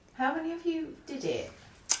 How many of you did it?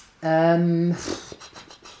 I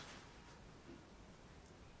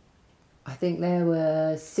think there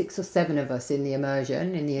were 6 or 7 of us in the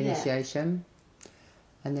immersion, in the initiation.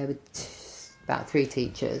 And there were about 3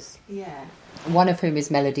 teachers. Yeah. One of whom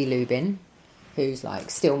is Melody Lubin, who's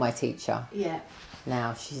like still my teacher. Yeah.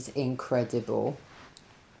 Now, she's incredible.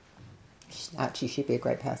 Actually, she'd be a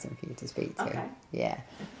great person for you to speak to. Okay. Yeah.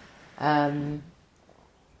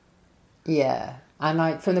 Yeah. And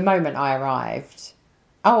like from the moment I arrived,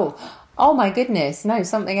 oh my goodness, no,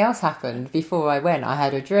 something else happened before I went. I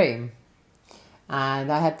had a dream.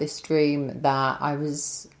 And I had this dream that I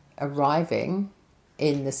was arriving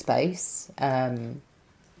in the space of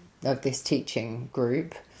this teaching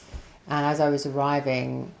group. And as I was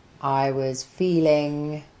arriving, I was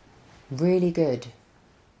feeling really good.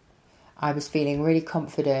 I was feeling really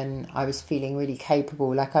confident. I was feeling really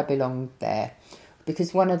capable, like I belonged there.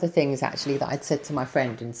 Because one of the things actually that I'd said to my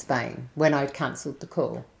friend in Spain when I'd cancelled the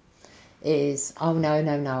call is, oh, no,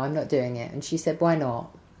 I'm not doing it. And she said, why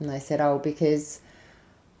not? And I said, oh, because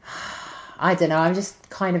I don't know, I just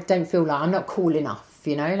kind of don't feel like I'm not cool enough,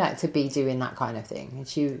 you know, like to be doing that kind of thing. And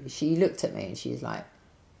she looked at me and she's like,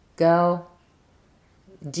 girl,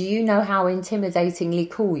 do you know how intimidatingly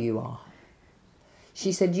cool you are?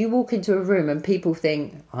 She said, you walk into a room and people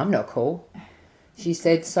think, I'm not cool. She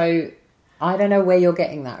said, so I don't know where you're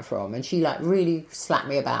getting that from. And she like really slapped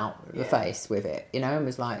me about the face with it, you know, and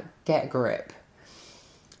was like, get a grip.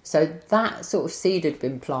 So that sort of seed had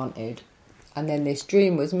been planted. And then this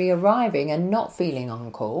dream was me arriving and not feeling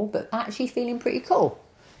uncool, but actually feeling pretty cool.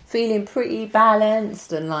 Feeling pretty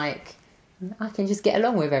balanced and like I can just get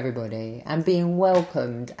along with everybody and being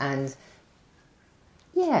welcomed and,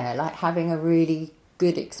 yeah, like having a really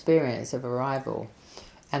good experience of arrival.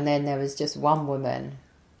 And then there was just one woman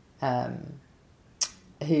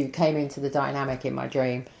who came into the dynamic in my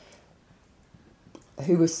dream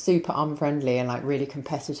who was super unfriendly and like really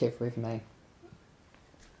competitive with me.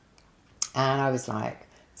 And I was like,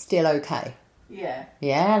 still okay. Yeah.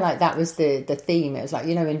 Yeah, like that was the theme. It was like,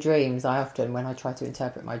 you know, in dreams, I often, when I try to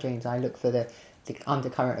interpret my dreams, I look for the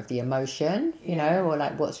undercurrent of the emotion, you know, or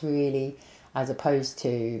like what's really, as opposed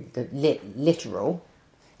to the literal.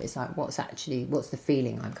 It's like, what's the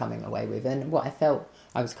feeling I'm coming away with? And what I felt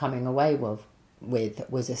I was coming away with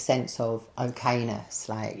was a sense of okayness,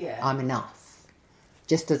 like I'm enough,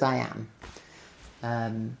 just as I am.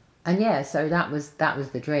 And yeah, so that was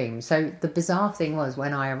the dream. So the bizarre thing was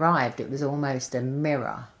when I arrived, it was almost a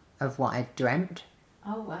mirror of what I'd dreamt.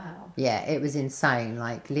 Oh, wow. Yeah, it was insane.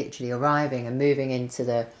 Like literally arriving and moving into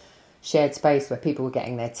the shared space where people were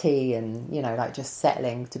getting their tea and, you know, like just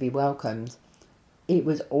settling to be welcomed. It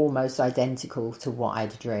was almost identical to what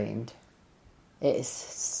I'd dreamed.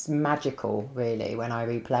 It's magical, really, when I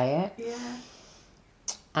replay it. Yeah.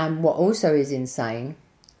 And what also is insane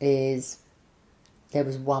is there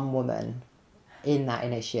was one woman in that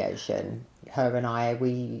initiation, her and I,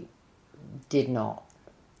 we did not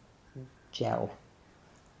gel.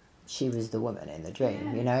 She was the woman in the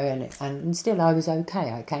dream, you know, and still I was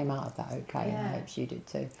okay. I came out of that okay, and I hope she did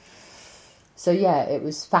too. So yeah, it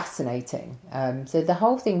was fascinating. So the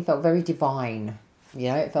whole thing felt very divine, you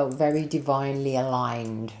know, it felt very divinely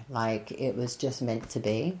aligned, like it was just meant to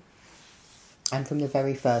be. And from the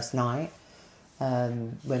very first night,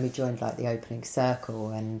 when we joined like the opening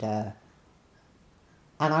circle, and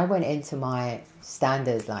I went into my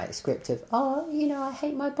standard like script of, oh, you know, I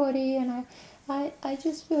hate my body, and I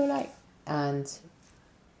just feel like, and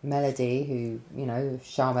Melody, who, you know,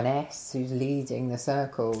 shamaness, who's leading the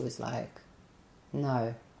circle, was like,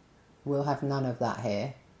 no, we'll have none of that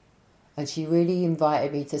here. And she really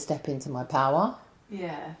invited me to step into my power.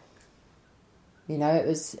 Yeah. You know, it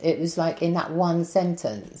was like in that one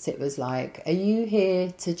sentence, it was like, are you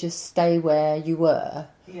here to just stay where you were?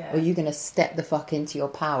 Yeah. Or are you going to step the fuck into your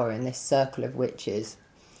power in this circle of witches?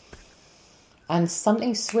 And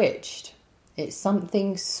something switched.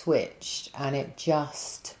 Something switched, and it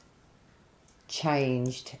just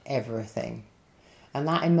changed everything. And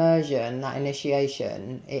that immersion, that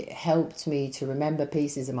initiation, it helped me to remember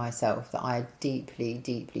pieces of myself that I had deeply,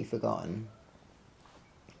 deeply forgotten,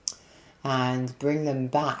 and bring them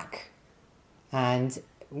back. And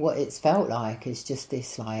what it's felt like is just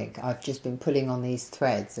this, like, I've just been pulling on these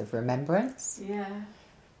threads of remembrance. Yeah.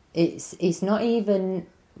 It's not even,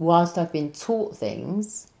 whilst I've been taught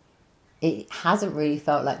things, it hasn't really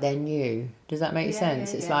felt like they're new. Does that make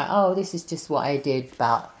sense? It's like, oh, this is just what I did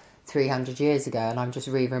about 300 years ago, and I'm just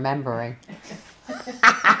remembering.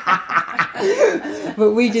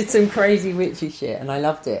 But we did some crazy witchy shit, and I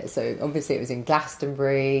loved it. So obviously it was in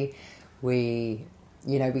Glastonbury. We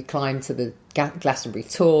climbed to the Glastonbury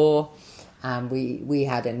tour, and we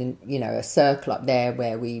had a circle up there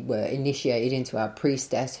where we were initiated into our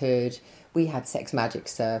priestesshood. We had sex magic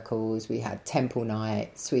circles, we had temple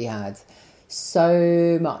nights, we had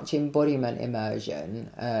so much embodiment immersion,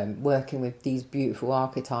 working with these beautiful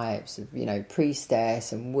archetypes of, you know,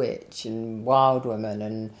 priestess and witch and wild woman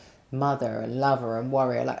and mother and lover and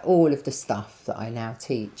warrior, like all of the stuff that I now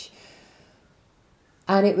teach.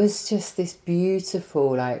 And it was just this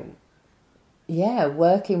beautiful, like, yeah,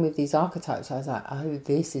 working with these archetypes. I was like, oh,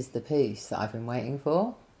 this is the piece that I've been waiting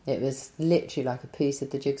for. It was literally like a piece of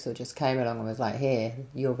the jigsaw just came along and was like, here,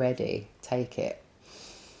 you're ready, take it.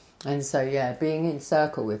 And so, yeah, being in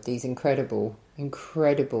circle with these incredible,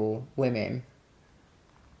 incredible women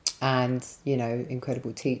and, you know,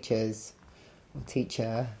 incredible teachers or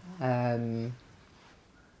teacher, going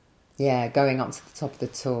up to the top of the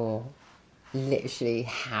tour, literally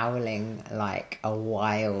howling like a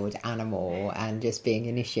wild animal and just being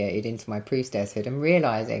initiated into my priestesshood and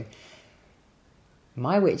realising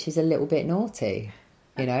my witch is a little bit naughty,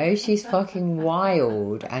 you know, she's fucking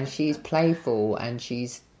wild and she's playful and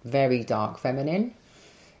she's very dark feminine.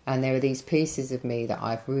 And there are these pieces of me that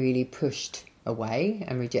I've really pushed away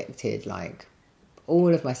and rejected, like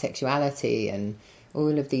all of my sexuality and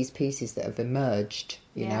all of these pieces that have emerged,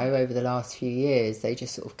 you know, over the last few years. They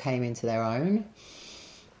just sort of came into their own.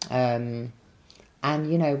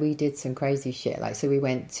 And, you know, we did some crazy shit. Like, so we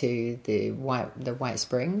went to the White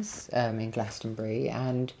Springs in Glastonbury,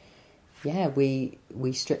 and, yeah, we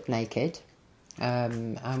stripped naked,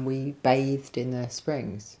 and we bathed in the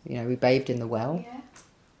springs. You know, we bathed in the well.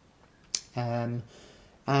 Yeah.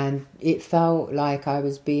 And it felt like I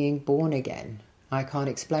was being born again. I can't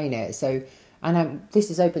explain it. So, and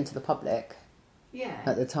this is open to the public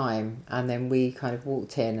at the time. And then we kind of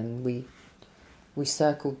walked in and we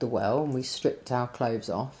circled the well and we stripped our clothes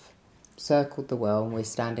off, circled the well, and we're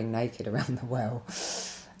standing naked around the well.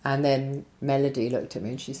 And then Melody looked at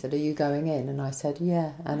me and she said, are you going in? And I said,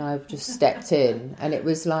 yeah. And I just stepped in, and it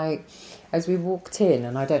was like, as we walked in,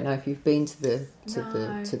 and I don't know if you've been to the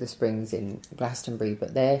springs in Glastonbury,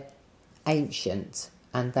 but they're ancient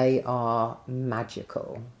and they are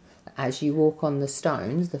magical. As you walk on the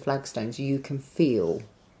stones, the flagstones, you can feel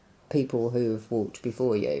people who have walked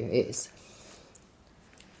before you.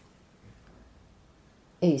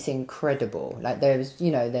 It's incredible. Like there's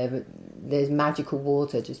magical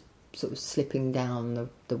water just sort of slipping down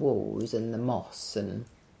the walls and the moss, and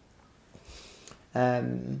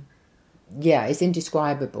it's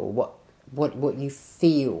indescribable what you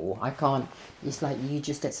feel. I can't. It's like you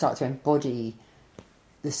just start to embody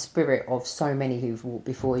the spirit of so many who've walked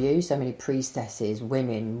before you, so many priestesses,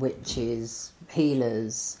 women, witches,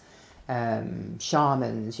 healers,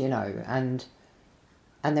 shamans, you know, and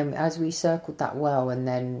then as we circled that well, and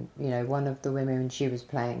then, you know, one of the women, she was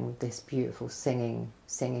playing this beautiful singing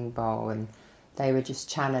bowl, and they were just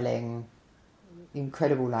channeling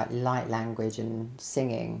incredible like light language and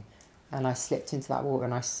singing, and I slipped into that water,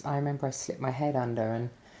 and I remember I slipped my head under, and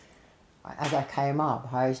as I came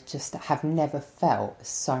up, I just have never felt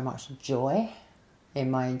so much joy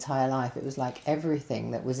in my entire life. It was like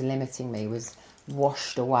everything that was limiting me was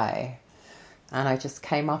washed away, and I just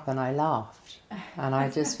came up and I laughed, and I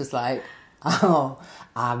just was like, oh,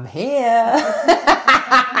 I'm here.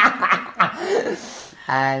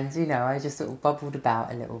 And, you know, I just sort of bubbled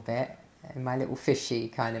about a little bit in my little fishy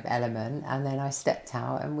kind of element, and then I stepped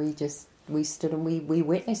out, and we stood and we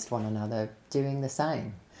witnessed one another doing the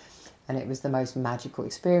same. And it was the most magical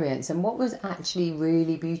experience. And what was actually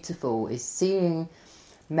really beautiful is seeing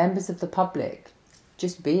members of the public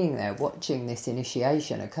just being there, watching this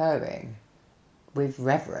initiation occurring with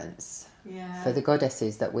reverence for the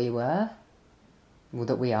goddesses that we were, or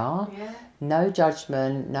that we are. Yeah. No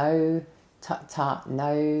judgment, no tut-tut,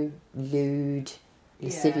 no lewd,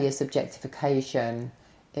 lascivious objectification.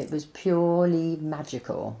 It was purely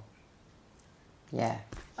magical. Yeah.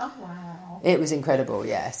 Oh, wow. It was incredible,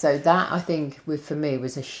 yeah. So that, I think, for me,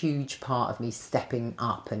 was a huge part of me stepping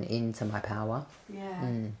up and into my power. Yeah.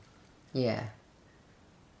 Yeah.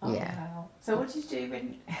 Oh, yeah. Wow. So what did you do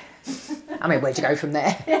when... I mean, where'd you go from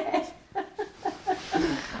there?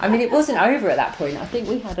 I mean, it wasn't over at that point. I think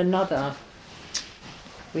we had another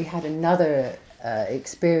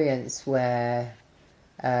experience where,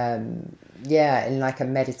 in like a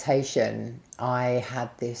meditation, I had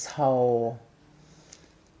this whole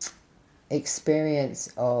experience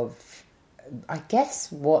of, I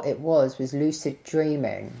guess what it was lucid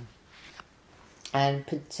dreaming and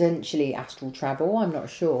potentially astral travel. I'm not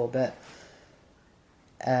sure, but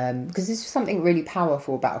because this is something really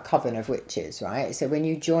powerful about a coven of witches, right? So when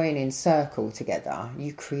you join in circle together,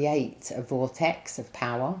 you create a vortex of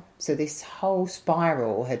power. So this whole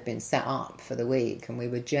spiral had been set up for the week, and we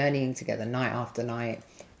were journeying together night after night,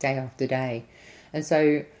 day after day. And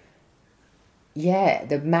so, yeah,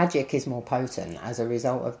 the magic is more potent as a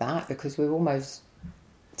result of that, because we're almost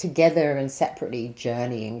together and separately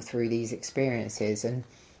journeying through these experiences. And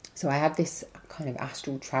so I had this kind of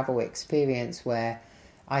astral travel experience where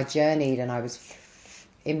I journeyed, and I was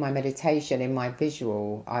in my meditation, in my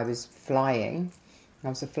visual, I was flying. I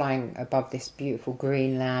was flying above this beautiful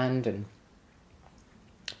green land, and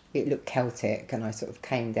it looked Celtic, and I sort of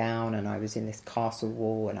came down, and I was in this castle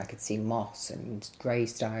wall, and I could see moss and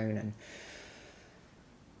greystone,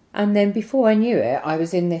 and then before I knew it, I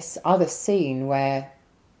was in this other scene where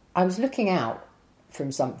I was looking out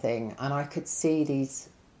from something, and I could see these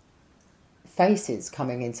faces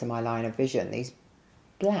coming into my line of vision, these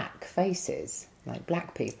black faces, like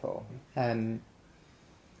black people,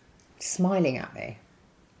 smiling at me,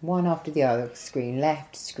 one after the other, screen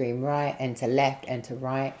left, screen right, enter left, enter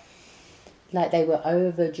right, like they were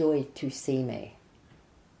overjoyed to see me.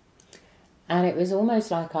 And it was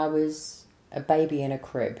almost like I was a baby in a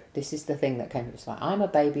crib. This is the thing that came, it's like, I'm a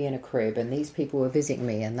baby in a crib, and these people were visiting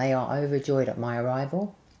me, and they are overjoyed at my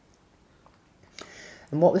arrival.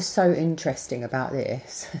 And what was so interesting about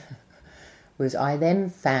this was I then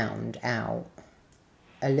found out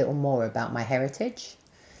a little more about my heritage.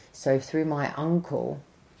 So through my uncle,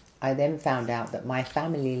 I then found out that my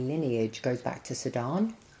family lineage goes back to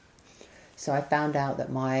Sudan. So I found out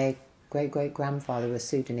that my great-great-grandfather was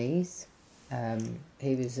Sudanese.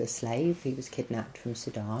 He was a slave. He was kidnapped from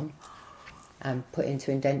Sudan and put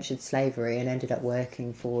into indentured slavery, and ended up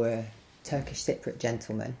working for a Turkish Cypriot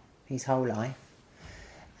gentleman his whole life.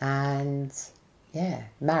 And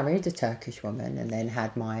married a Turkish woman, and then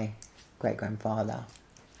had my great-grandfather.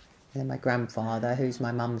 And then my grandfather, who's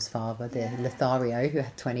my mum's father, the Lothario, who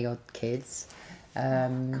had 20-odd kids.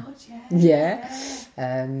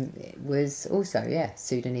 Was also,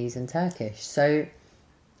 Sudanese and Turkish. So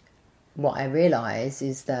what I realised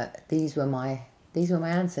is that these were my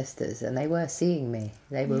ancestors, and they were seeing me.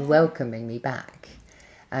 They were welcoming me back.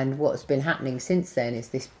 And what's been happening since then is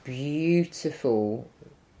this beautiful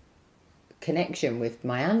connection with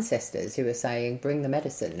my ancestors, who are saying, bring the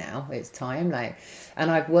medicine now, it's time. And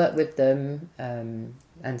I've worked with them and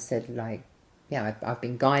said, I've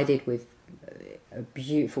been guided with a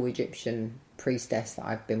beautiful Egyptian priestess that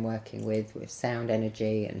I've been working with sound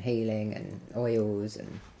energy and healing and oils,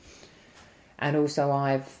 and also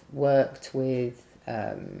I've worked with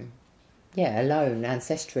alone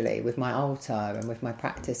ancestrally with my altar and with my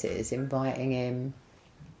practices, inviting in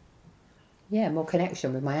more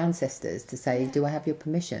connection with my ancestors to say, do I have your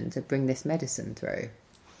permission to bring this medicine through?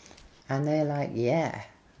 And they're like,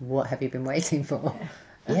 what have you been waiting for?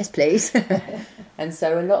 Yes, please. And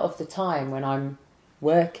so a lot of the time when I'm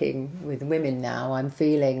working with women now, I'm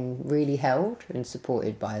feeling really held and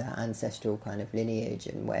supported by that ancestral kind of lineage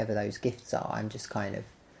and whatever those gifts are. I'm just kind of,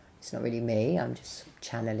 it's not really me, I'm just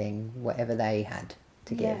channeling whatever they had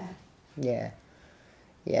to give. Yeah.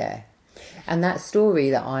 And that story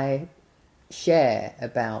that I share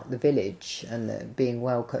about the village and the being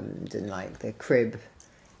welcomed and like the crib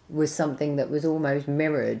was something that was almost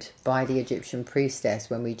mirrored by the Egyptian priestess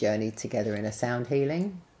when we journeyed together in a sound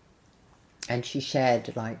healing. And she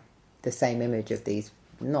shared like the same image of these,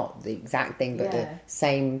 not the exact thing, but the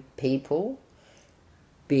same people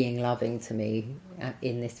being loving to me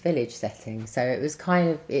in this village setting. So it was kind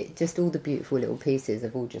of, it just all the beautiful little pieces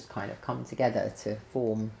have all just kind of come together to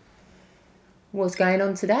form what's going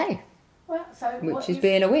on today. Well, so which is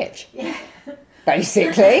being a witch. Yeah.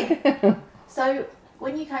 Basically. So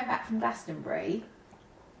when you came back from Glastonbury,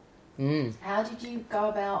 how did you go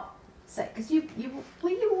about? Because you were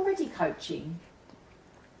you already coaching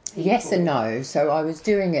people? Yes and no. So I was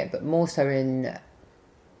doing it, but more so in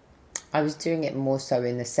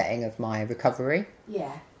the setting of my recovery.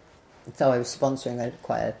 Yeah. So I was sponsoring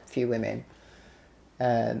quite a few women,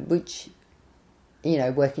 which, you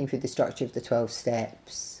know, working through the structure of the 12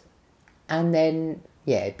 steps, and then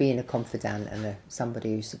being a confidant and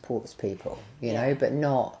somebody who supports people, you know, but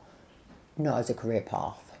not as a career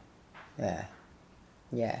path. But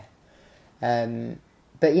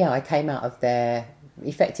I came out of there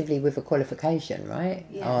effectively with a qualification, right?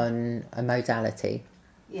 On a modality.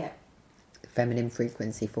 Yeah. Feminine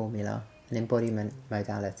frequency formula, an embodiment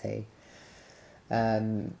modality.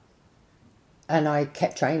 And I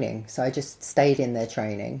kept training. So I just stayed in their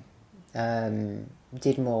training,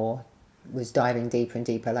 did more, was diving deeper and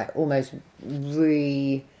deeper, like almost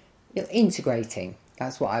integrating.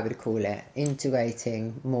 That's what I would call it.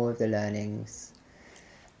 Integrating more of the learnings.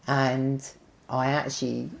 And I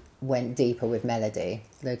actually went deeper with Melody,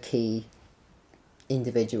 the key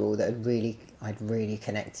individual that I'd really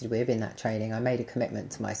connected with in that training. I made a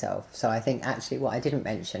commitment to myself. So I think actually what I didn't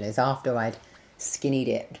mention is after I'd skinny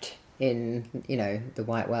dipped in, you know, the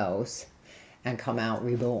white wells and come out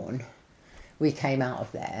reborn, we came out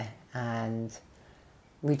of there and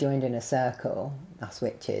we joined in a circle, us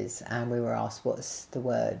witches, and we were asked what's the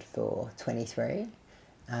word for 23,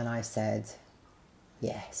 and I said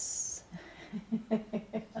yes.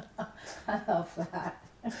 I love that.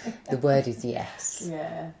 The word is yes.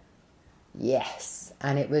 Yeah. Yes.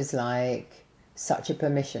 And it was like such a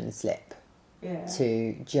permission slip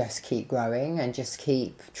to just keep growing and just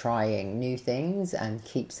keep trying new things and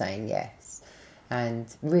keep saying yes. And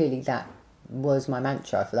really that was my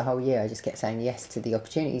mantra for the whole year. I just kept saying yes to the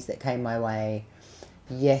opportunities that came my way,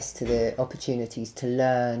 yes to the opportunities to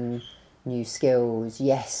learn new skills,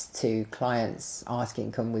 yes to clients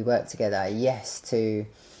asking can we work together, yes to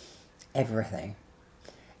everything.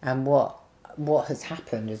 And what has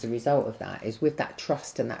happened as a result of that is with that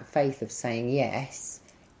trust and that faith of saying yes,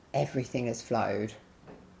 everything has flowed.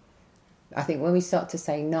 I think when we start to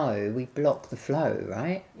say no, we block the flow,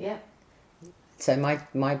 right? Yeah. So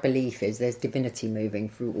my belief is there's divinity moving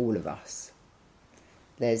through all of us.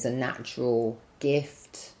 There's a natural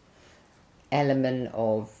gift, element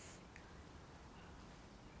of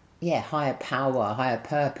higher power, higher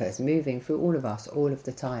purpose moving through all of us all of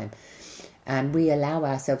the time. And we allow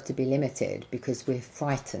ourselves to be limited because we're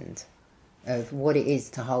frightened of what it is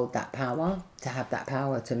to hold that power, to have that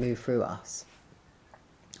power to move through us.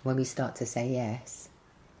 When we start to say yes,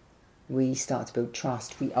 we start to build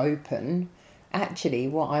trust, we open. Actually,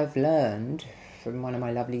 what I've learned from one of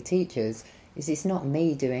my lovely teachers is it's not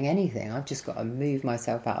me doing anything. I've just got to move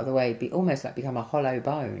myself out of the way, almost like become a hollow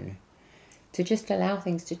bone, to just allow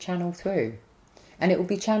things to channel through. And it will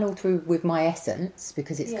be channeled through with my essence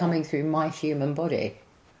because it's coming through my human body,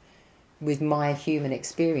 with my human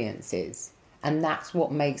experiences. And that's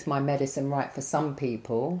what makes my medicine right for some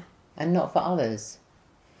people and not for others.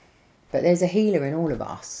 But there's a healer in all of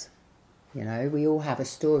us. You know, we all have a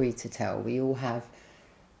story to tell. We all have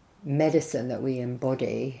medicine that we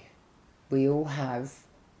embody. We all have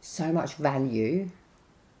so much value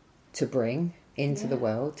to bring into the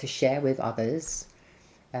world, to share with others.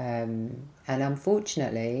 And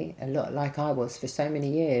unfortunately, a lot like I was for so many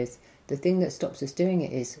years, the thing that stops us doing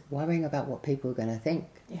it is worrying about what people are going to think.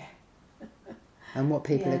 Yeah. And what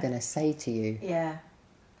people are going to say to you. Yeah.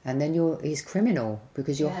 And then it's criminal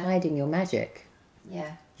because you're hiding your magic.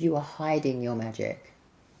 Yeah. You are hiding your magic.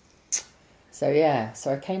 So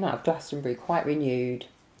I came out of Glastonbury quite renewed,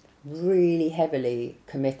 really heavily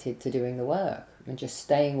committed to doing the work and just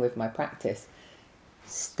staying with my practice,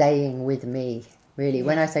 staying with me. Really,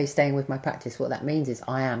 when I say staying with my practice, what that means is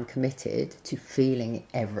I am committed to feeling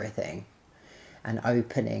everything. and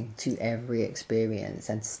opening to every experience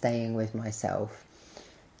and staying with myself.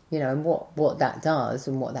 You know, and what that does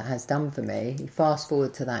and what that has done for me, you fast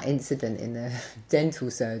forward to that incident in the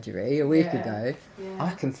dental surgery a week ago,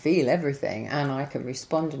 I can feel everything and I can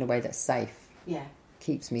respond in a way that's safe. Yeah.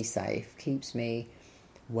 Keeps me safe, keeps me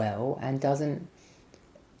well, and doesn't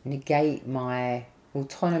negate my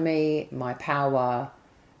autonomy, my power,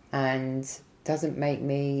 and doesn't make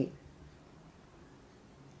me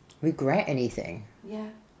regret anything. Yeah.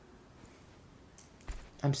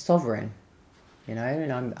 I'm sovereign. You know,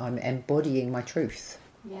 and I'm embodying my truth.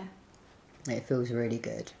 Yeah. It feels really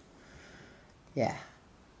good. Yeah.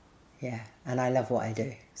 And I love what I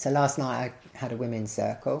do. So last night I had a women's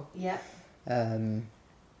circle. Yeah.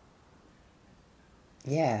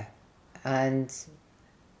 Yeah. And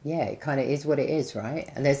yeah, it kind of is what it is,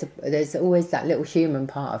 right? And there's always that little human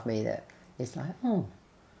part of me that is like, oh,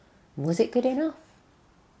 was it good enough?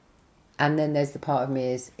 And then there's the part of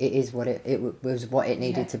me it was what it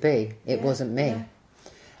needed to be. It wasn't me.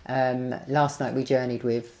 Yeah. Last night we journeyed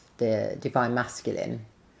with the Divine Masculine.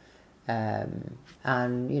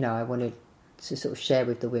 And, you know, I wanted to sort of share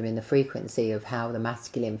with the women the frequency of how the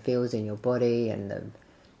masculine feels in your body and the,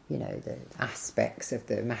 you know, the aspects of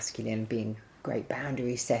the masculine being great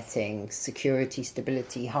boundary setting, security,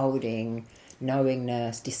 stability, holding,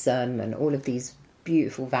 knowingness, discernment, all of these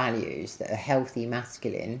beautiful values that a healthy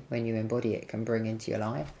masculine, when you embody it, can bring into your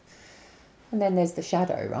life. And then there's the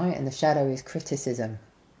shadow, right? And the shadow is criticism.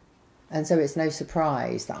 And so it's no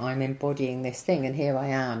surprise that I'm embodying this thing and here I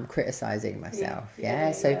am criticizing myself.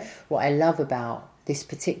 So what I love about this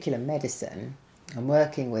particular medicine and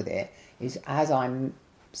working with it is as I'm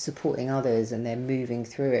supporting others and they're moving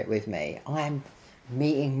through it with me, I'm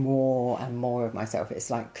meeting more and more of myself.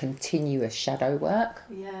 It's like continuous shadow work.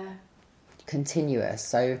 Yeah. Continuous.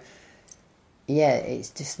 So yeah, it's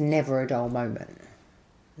just never a dull moment.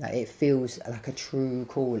 Like it feels like a true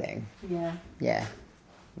calling. Yeah.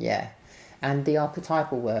 And the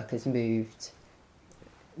archetypal work has moved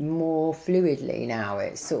more fluidly now.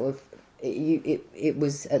 It's sort of it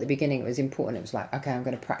was at the beginning, it was important. It was like, okay, I'm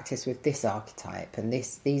going to practice with this archetype and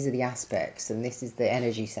these are the aspects and this is the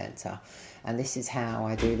energy center and this is how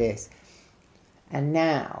I do this. And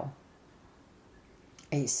now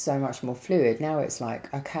it's so much more fluid. Now it's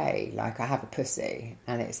like, okay, like I have a pussy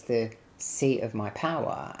and it's the seat of my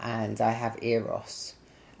power and I have eros.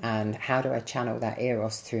 And how do I channel that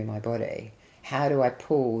eros through my body? How do I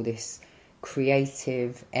pull this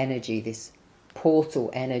creative energy, this portal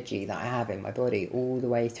energy that I have in my body all the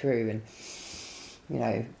way through and, you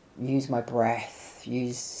know, use my breath,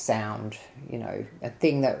 use sound, you know, a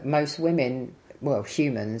thing that most women, well,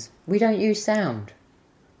 humans, we don't use sound.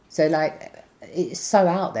 So like, it's so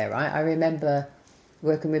out there, right? I remember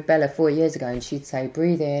working with Bella 4 years ago and she'd say,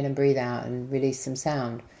 breathe in and breathe out and release some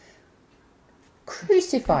sound.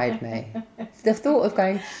 Crucified me. The thought of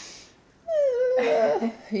going,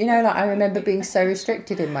 you know, like I remember being so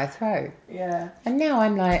restricted in my throat. Yeah. And now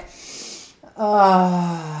I'm like,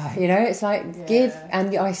 you know, it's like give,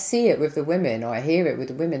 and I see it with the women, or I hear it with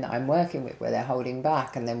the women that I'm working with where they're holding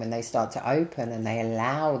back, and then when they start to open and they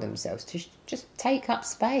allow themselves to just take up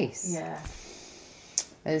space. Yeah.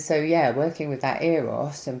 And so, working with that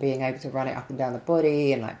eros and being able to run it up and down the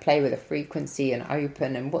body and like play with a frequency and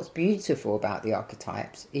open. And what's beautiful about the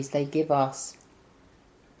archetypes is they give us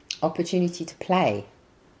opportunity to play.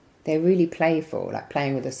 They're really playful, like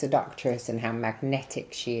playing with the seductress and how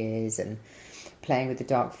magnetic she is, and playing with the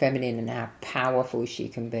dark feminine and how powerful she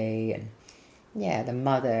can be, and the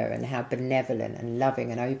mother and how benevolent and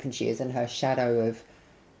loving and open she is, and her shadow of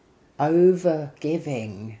over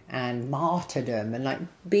giving and martyrdom, and like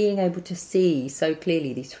being able to see so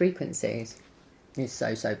clearly these frequencies is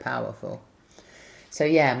so powerful. So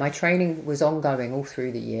my training was ongoing all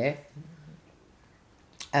through the year,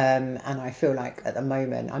 and I feel like at the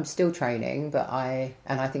moment I'm still training, but I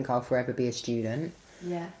think I'll forever be a student.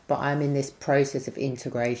 But I'm in this process of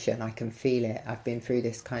integration. I can feel it. I've been through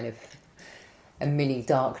this kind of a mini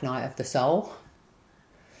dark night of the soul.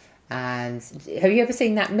 And have you ever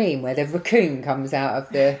seen that meme where the raccoon comes out of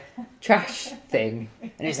the trash thing?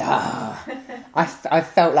 And it's I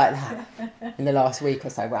felt like that in the last week or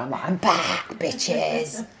so, where I'm like, I'm back,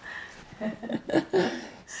 bitches.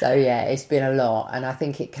 So it's been a lot. And I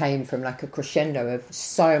think it came from like a crescendo of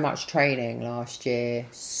so much training last year,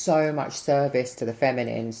 so much service to the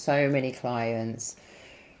feminine, so many clients.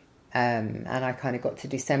 And I kind of got to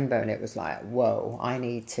December and it was like, whoa, I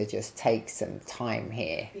need to just take some time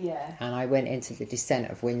here. And I went into the descent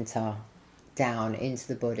of winter, down into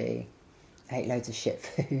the body, ate loads of shit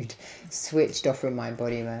food, switched off from my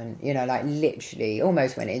embodiment, you know, like literally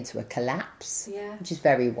almost went into a collapse, which is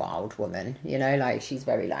very wild woman, you know, like she's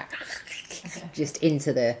very like just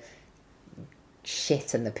into the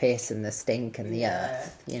shit and the piss and the stink and the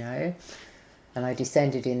earth, you know. And I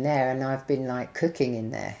descended in there, and I've been like cooking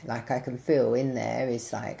in there. Like I can feel in there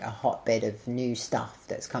is like a hotbed of new stuff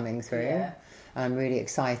that's coming through. Yeah. I'm really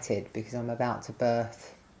excited because I'm about to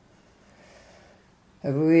birth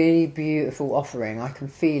a really beautiful offering. I can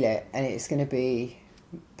feel it, and it's going to be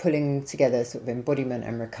pulling together sort of embodiment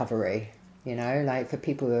and recovery, you know, like for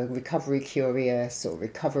people who are recovery curious or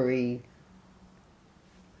recovery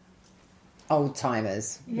old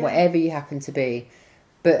timers, whatever you happen to be.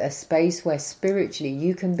 But a space where spiritually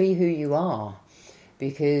you can be who you are,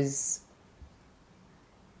 because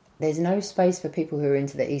there's no space for people who are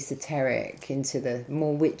into the esoteric, into the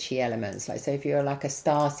more witchy elements. Like, so if you're like a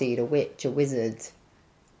starseed, a witch, a wizard,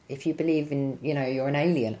 if you believe in, you know, you're an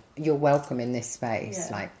alien, you're welcome in this space.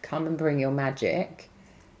 Yeah. Like, come and bring your magic,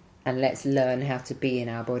 and let's learn how to be in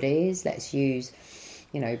our bodies. Let's use,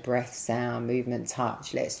 you know, breath, sound, movement,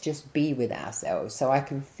 touch. Let's just be with ourselves. So I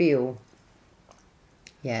can feel...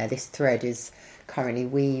 Yeah, this thread is currently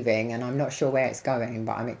weaving, and I'm not sure where it's going,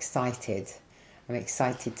 but I'm excited. I'm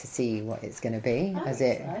excited to see what it's going to be as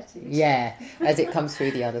it comes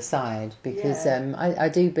through the other side, because I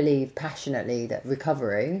do believe passionately that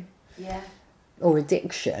recovery or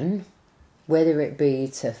addiction, whether it be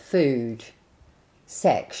to food,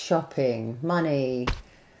 sex, shopping, money,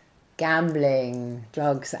 gambling,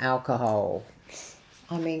 drugs, alcohol.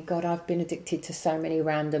 I mean, God, I've been addicted to so many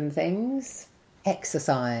random things.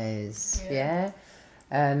 Exercise,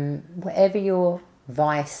 whatever your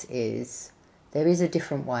vice is, there is a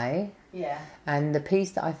different way. And the piece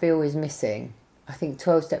that I feel is missing, I think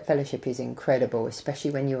 12-step fellowship is incredible, especially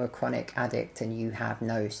when you're a chronic addict and you have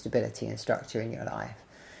no stability and structure in your life.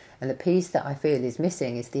 And the piece that I feel is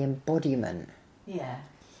missing is the embodiment.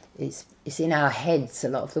 It's in our heads. A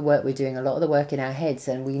lot of the work we're doing, a lot of the work in our heads,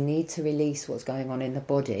 and we need to release what's going on in the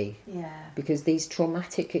body. Because these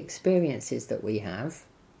traumatic experiences that we have,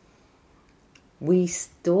 we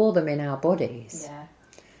store them in our bodies.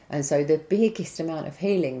 And so the biggest amount of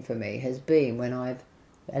healing for me has been when I've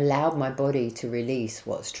allowed my body to release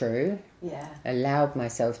what's true, allowed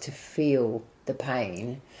myself to feel the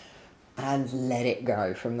pain and let it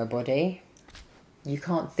go from the body. You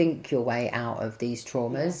can't think your way out of these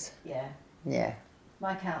traumas. Yeah.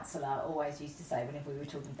 My counsellor always used to say, whenever we were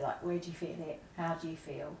talking, like, where do you feel it? How do you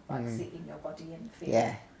feel? Like, sit in your body and feel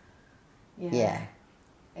it. Yeah.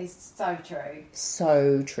 It's so true.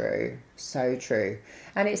 So true. So true.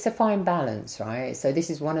 And it's a fine balance, right? So this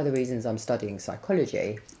is one of the reasons I'm studying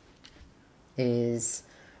psychology, is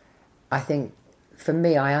I think, for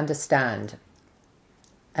me, I understand,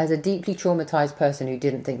 as a deeply traumatised person who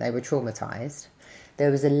didn't think they were traumatised, there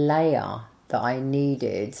was a layer that I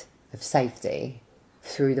needed of safety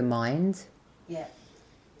through the mind.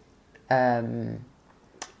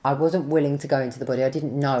 I wasn't willing to go into the body. I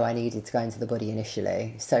didn't know I needed to go into the body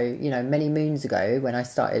initially. So, you know, many moons ago, when I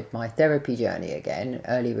started my therapy journey again,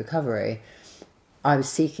 early recovery, I was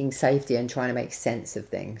seeking safety and trying to make sense of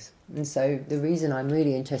things. And so the reason I'm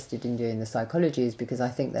really interested in doing the psychology is because I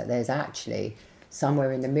think that there's actually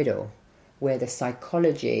somewhere in the middle where the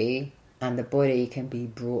psychology and the body can be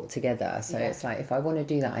brought together. So it's like, if I want to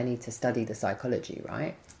do that, I need to study the psychology,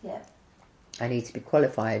 right? I need to be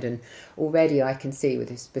qualified. And already I can see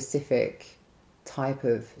with a specific type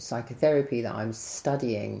of psychotherapy that I'm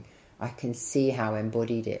studying, I can see how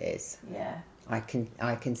embodied it is. I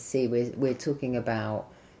can see we're talking about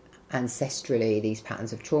ancestrally these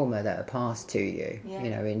patterns of trauma that are passed to you,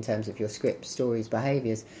 you know, in terms of your scripts, stories,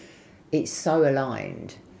 behaviours. It's so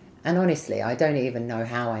aligned. And honestly, I don't even know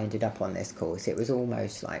how I ended up on this course. It was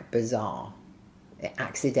almost like bizarre,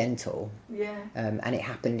 accidental. And it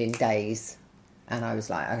happened in days. And I was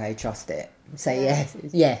like, okay, trust it. Say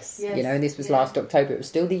yes. You know, and this was last October. It was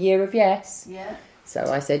still the year of yes. So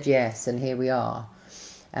I said yes, and here we are.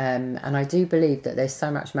 And I do believe that there's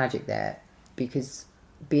so much magic there, because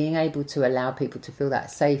being able to allow people to feel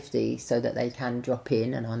that safety so that they can drop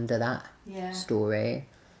in and under that story,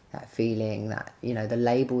 that feeling, that, you know, the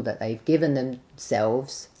label that they've given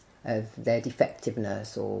themselves of their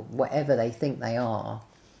defectiveness or whatever they think they are,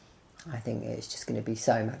 I think it's just going to be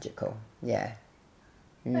so magical. That's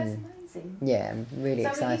amazing. I'm really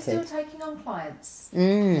excited. So are you still taking on clients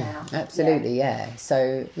now? Absolutely,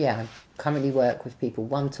 So, I currently work with people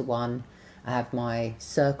one-to-one. I have my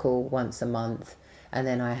circle once a month, and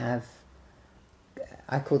then I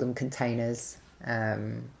call them containers.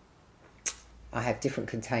 I have different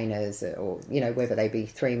containers, or, you know, whether they be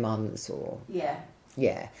 3 months or... Yeah.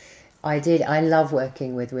 I love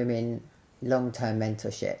working with women, long-term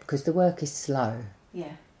mentorship, because the work is slow.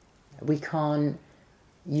 Yeah.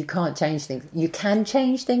 You can't change things. You can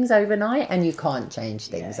change things overnight, and you can't change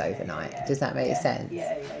things overnight. Does that make sense?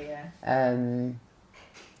 Yeah.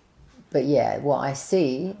 But yeah, what I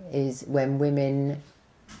see is when women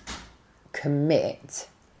commit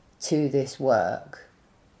to this work,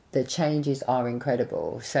 the changes are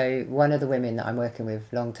incredible. So one of the women that I'm working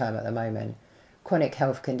with long term at the moment, chronic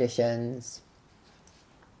health conditions,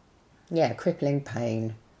 crippling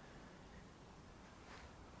pain.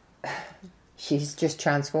 She's just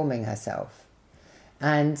transforming herself.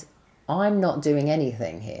 And I'm not doing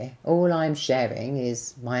anything here. All I'm sharing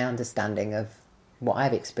is my understanding of what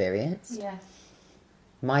I've experienced. Yeah.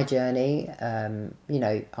 My journey.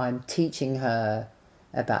 I'm teaching her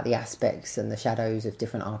about the aspects and the shadows of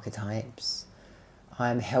different archetypes.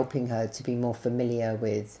 I'm helping her to be more familiar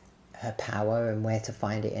with her power and where to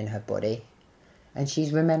find it in her body. And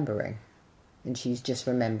she's remembering. And she's just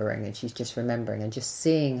remembering, and she's just remembering, and just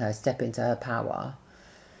seeing her step into her power.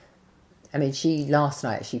 I mean, last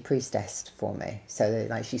night she priestessed for me. So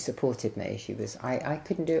like, she supported me. I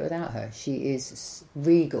couldn't do it without her. She is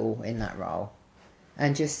regal in that role.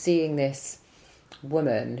 And just seeing this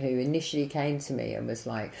woman who initially came to me and was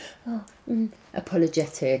like,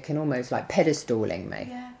 apologetic and almost like pedestaling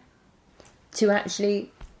me, to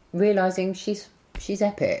actually realising she's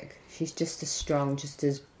epic. She's just as strong, just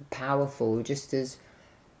as powerful, just as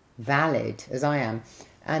valid as I am.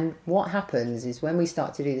 And what happens is when we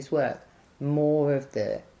start to do this work, more of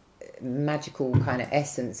the magical kind of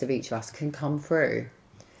essence of each of us can come through.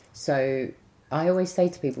 So I always say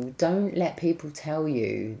to people, don't let people tell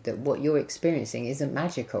you that what you're experiencing isn't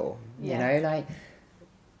magical. You know, like,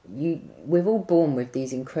 we're all born with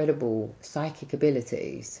these incredible psychic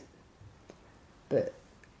abilities, but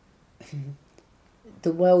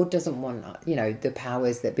the world doesn't want, the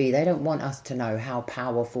powers that be, they don't want us to know how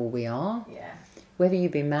powerful we are. Yeah. Whether you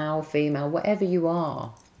be male, female, whatever you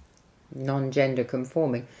are, non-gender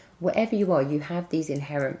conforming, whatever you are, you have these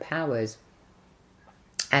inherent powers.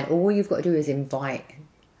 And all you've got to do is invite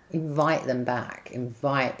them back,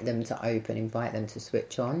 invite them to open, invite them to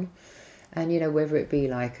switch on. And, whether it be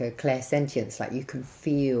like a clairsentience, like you can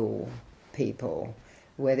feel people,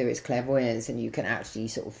 whether it's clairvoyance and you can actually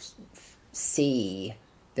sort of see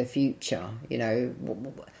the future,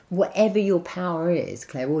 whatever your power is,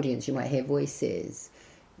 clairaudience, you might hear voices.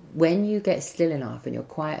 When you get still enough and you're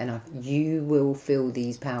quiet enough, you will feel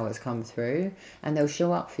these powers come through, and they'll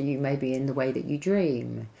show up for you maybe in the way that you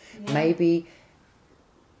dream. Maybe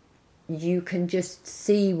you can just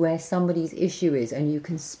see where somebody's issue is and you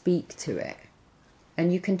can speak to it,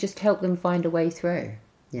 and you can just help them find a way through,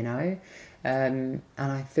 and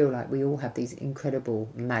I feel like we all have these incredible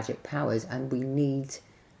magic powers, and we need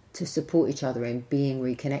to support each other in being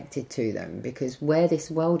reconnected to them, because where this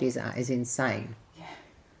world is at is insane.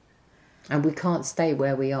 And we can't stay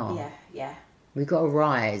where we are. We've got to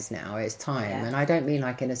rise now. It's time. And I don't mean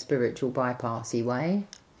like in a spiritual bypassy way,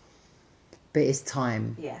 but it's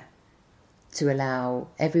time to allow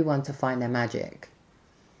everyone to find their magic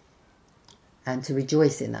and to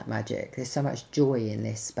rejoice in that magic. There's so much joy in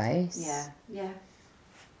this space. Yeah.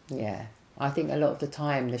 I think a lot of the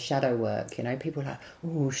time, the shadow work, people are like,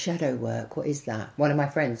 oh, shadow work, what is that? One of my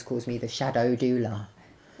friends calls me the shadow doula.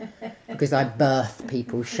 Because I birth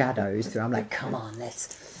people's shadows through. I'm like, come on,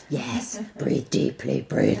 breathe deeply,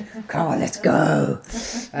 breathe. Come on, let's go.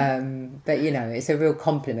 But, it's a real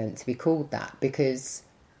compliment to be called that, because,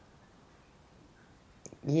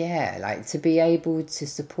 to be able to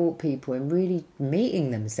support people in really meeting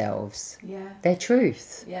themselves, their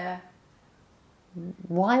truth.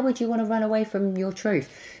 Why would you want to run away from your truth?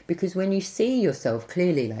 Because when you see yourself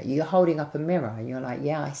clearly, like you're holding up a mirror and you're like,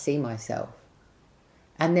 I see myself.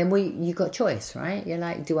 And then you got choice, right? You're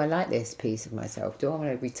like, do I like this piece of myself? Do I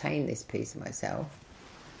want to retain this piece of myself?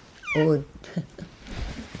 Or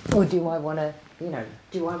do I want to,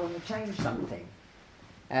 change something?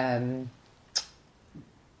 I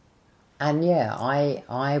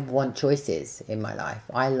want choices in my life.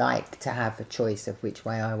 I like to have a choice of which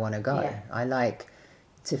way I want to go. I like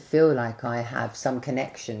to feel like I have some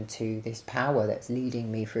connection to this power that's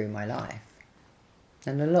leading me through my life.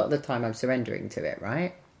 And a lot of the time I'm surrendering to it,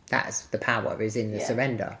 right? That's the power, is in the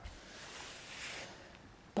surrender.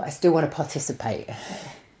 But I still want to participate.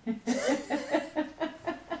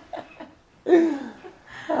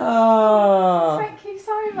 Oh, thank you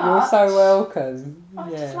so much. You're so welcome. I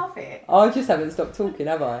just love it. I just haven't stopped talking,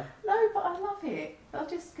 have I? No, but I love it. I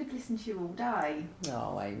just could listen listen to you all day.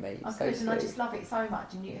 Oh, Amy, I so could, and I sweet. just love it so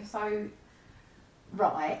much, and you're so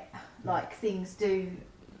right. Like, things do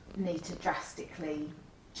need to drastically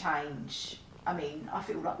change. I mean, I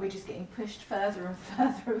feel like we're just getting pushed further and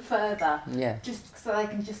further and further. Yeah. Just so they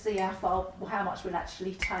can just see how much we'll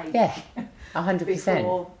actually take. Yeah, 100%.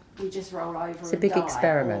 Before we just roll over It's and a big die,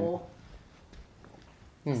 experiment. or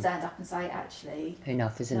stand up and say, actually,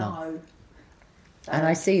 Enough is enough. no. So, And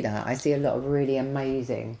I see that. I see a lot of really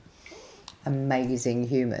amazing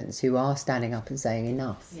humans who are standing up and saying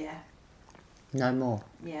enough. yeah, No more.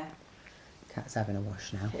 yeah. Cat's having a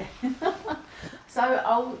wash now. So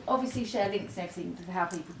I'll obviously share links and everything for how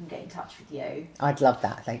people can get in touch with you. I'd love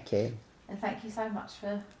that, thank you. And thank you so much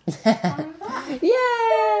for coming back.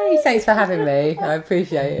 Yay! Thanks for having me. I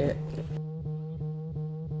appreciate it.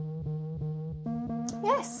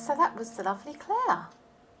 Yes, so that was the lovely Claire.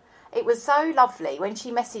 It was so lovely when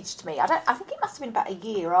she messaged me. I think it must have been about a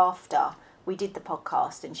year after we did the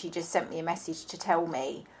podcast, and she just sent me a message to tell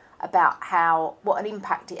me about what an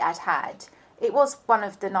impact it had had. It was one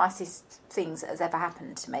of the nicest things that has ever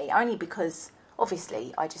happened to me, only because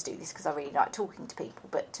obviously I just do this because I really like talking to people,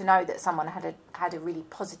 but to know that someone had a really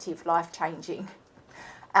positive, life-changing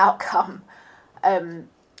outcome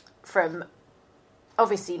from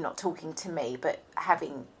obviously not talking to me, but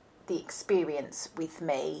having the experience with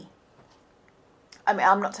me. I mean,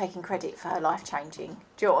 I'm not taking credit for her life-changing,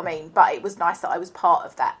 do you know what I mean? But it was nice that I was part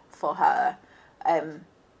of that for her,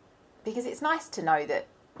 because it's nice to know that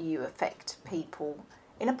you affect people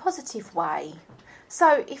in a positive way.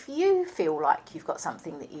 So if you feel like you've got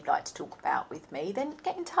something that you'd like to talk about with me, then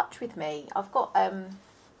get in touch with me. I've got,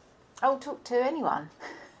 I'll talk to anyone.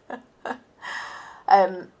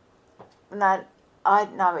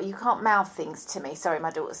 No, you can't mouth things to me. Sorry,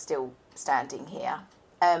 my daughter's still standing here.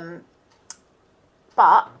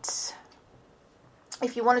 But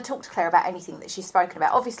if you want to talk to Claire about anything that she's spoken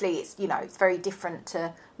about, obviously it's very different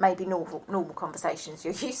to maybe normal conversations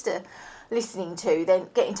you're used to listening to, then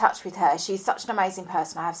get in touch with her. She's such an amazing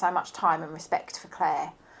person. I have so much time and respect for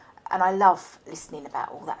Claire, and I love listening about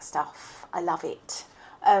all that stuff. I love it.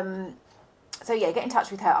 So yeah, get in touch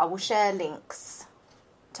with her. I will share links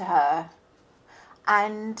to her,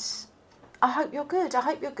 and I hope you're good. I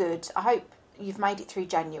hope you've made it through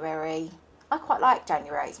January. I quite like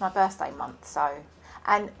January. It's my birthday month,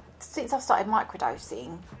 and since I've started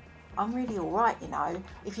microdosing, I'm really all right,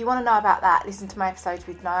 If you want to know about that, listen to my episodes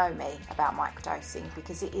with Naomi about microdosing,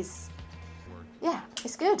 because it is,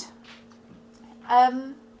 it's good.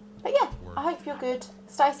 But yeah, I hope you're good.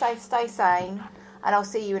 Stay safe, stay sane, and I'll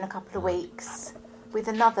see you in a couple of weeks with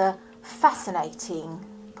another fascinating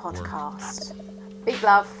podcast. Big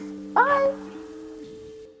love. Bye.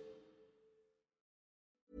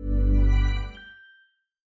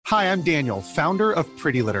 Hi, I'm Daniel, founder of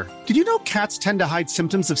Pretty Litter. Did you know cats tend to hide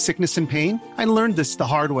symptoms of sickness and pain? I learned this the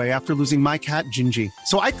hard way after losing my cat, Gingy.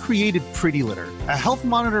 So I created Pretty Litter, a health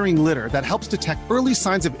monitoring litter that helps detect early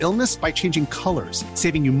signs of illness by changing colors,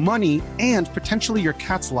 saving you money and potentially your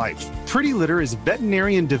cat's life. Pretty Litter is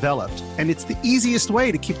veterinarian developed, and it's the easiest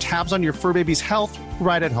way to keep tabs on your fur baby's health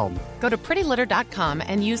right at home. Go to prettylitter.com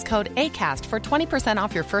and use code ACAST for 20%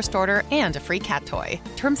 off your first order and a free cat toy.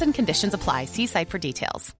 Terms and conditions apply. See site for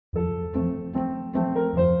details.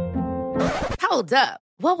 Hold up.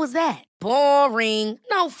 What was that? Boring.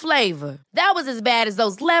 No flavor. That was as bad as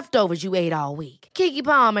those leftovers you ate all week. Keke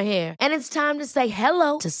Palmer here, and it's time to say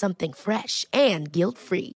hello to something fresh and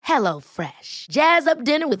guilt-free. Hello Fresh. Jazz up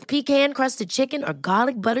dinner with pecan-crusted chicken or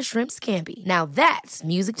garlic butter shrimp scampi. Now that's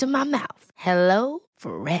music to my mouth. Hello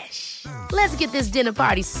Fresh. Let's get this dinner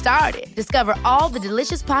party started. Discover all the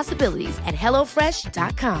delicious possibilities at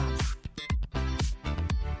HelloFresh.com.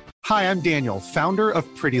 Hi, I'm Daniel, founder of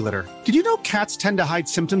Pretty Litter. Did you know cats tend to hide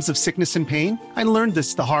symptoms of sickness and pain? I learned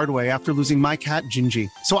this the hard way after losing my cat, Gingy.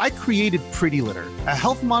 So I created Pretty Litter, a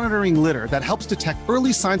health monitoring litter that helps detect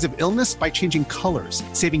early signs of illness by changing colors,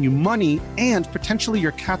 saving you money and potentially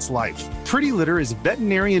your cat's life. Pretty Litter is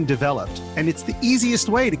veterinarian developed, and it's the easiest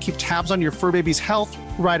way to keep tabs on your fur baby's health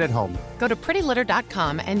right at home. Go to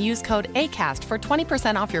prettylitter.com and use code ACAST for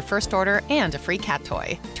 20% off your first order and a free cat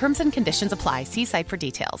toy. Terms and conditions apply. See site for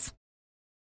details.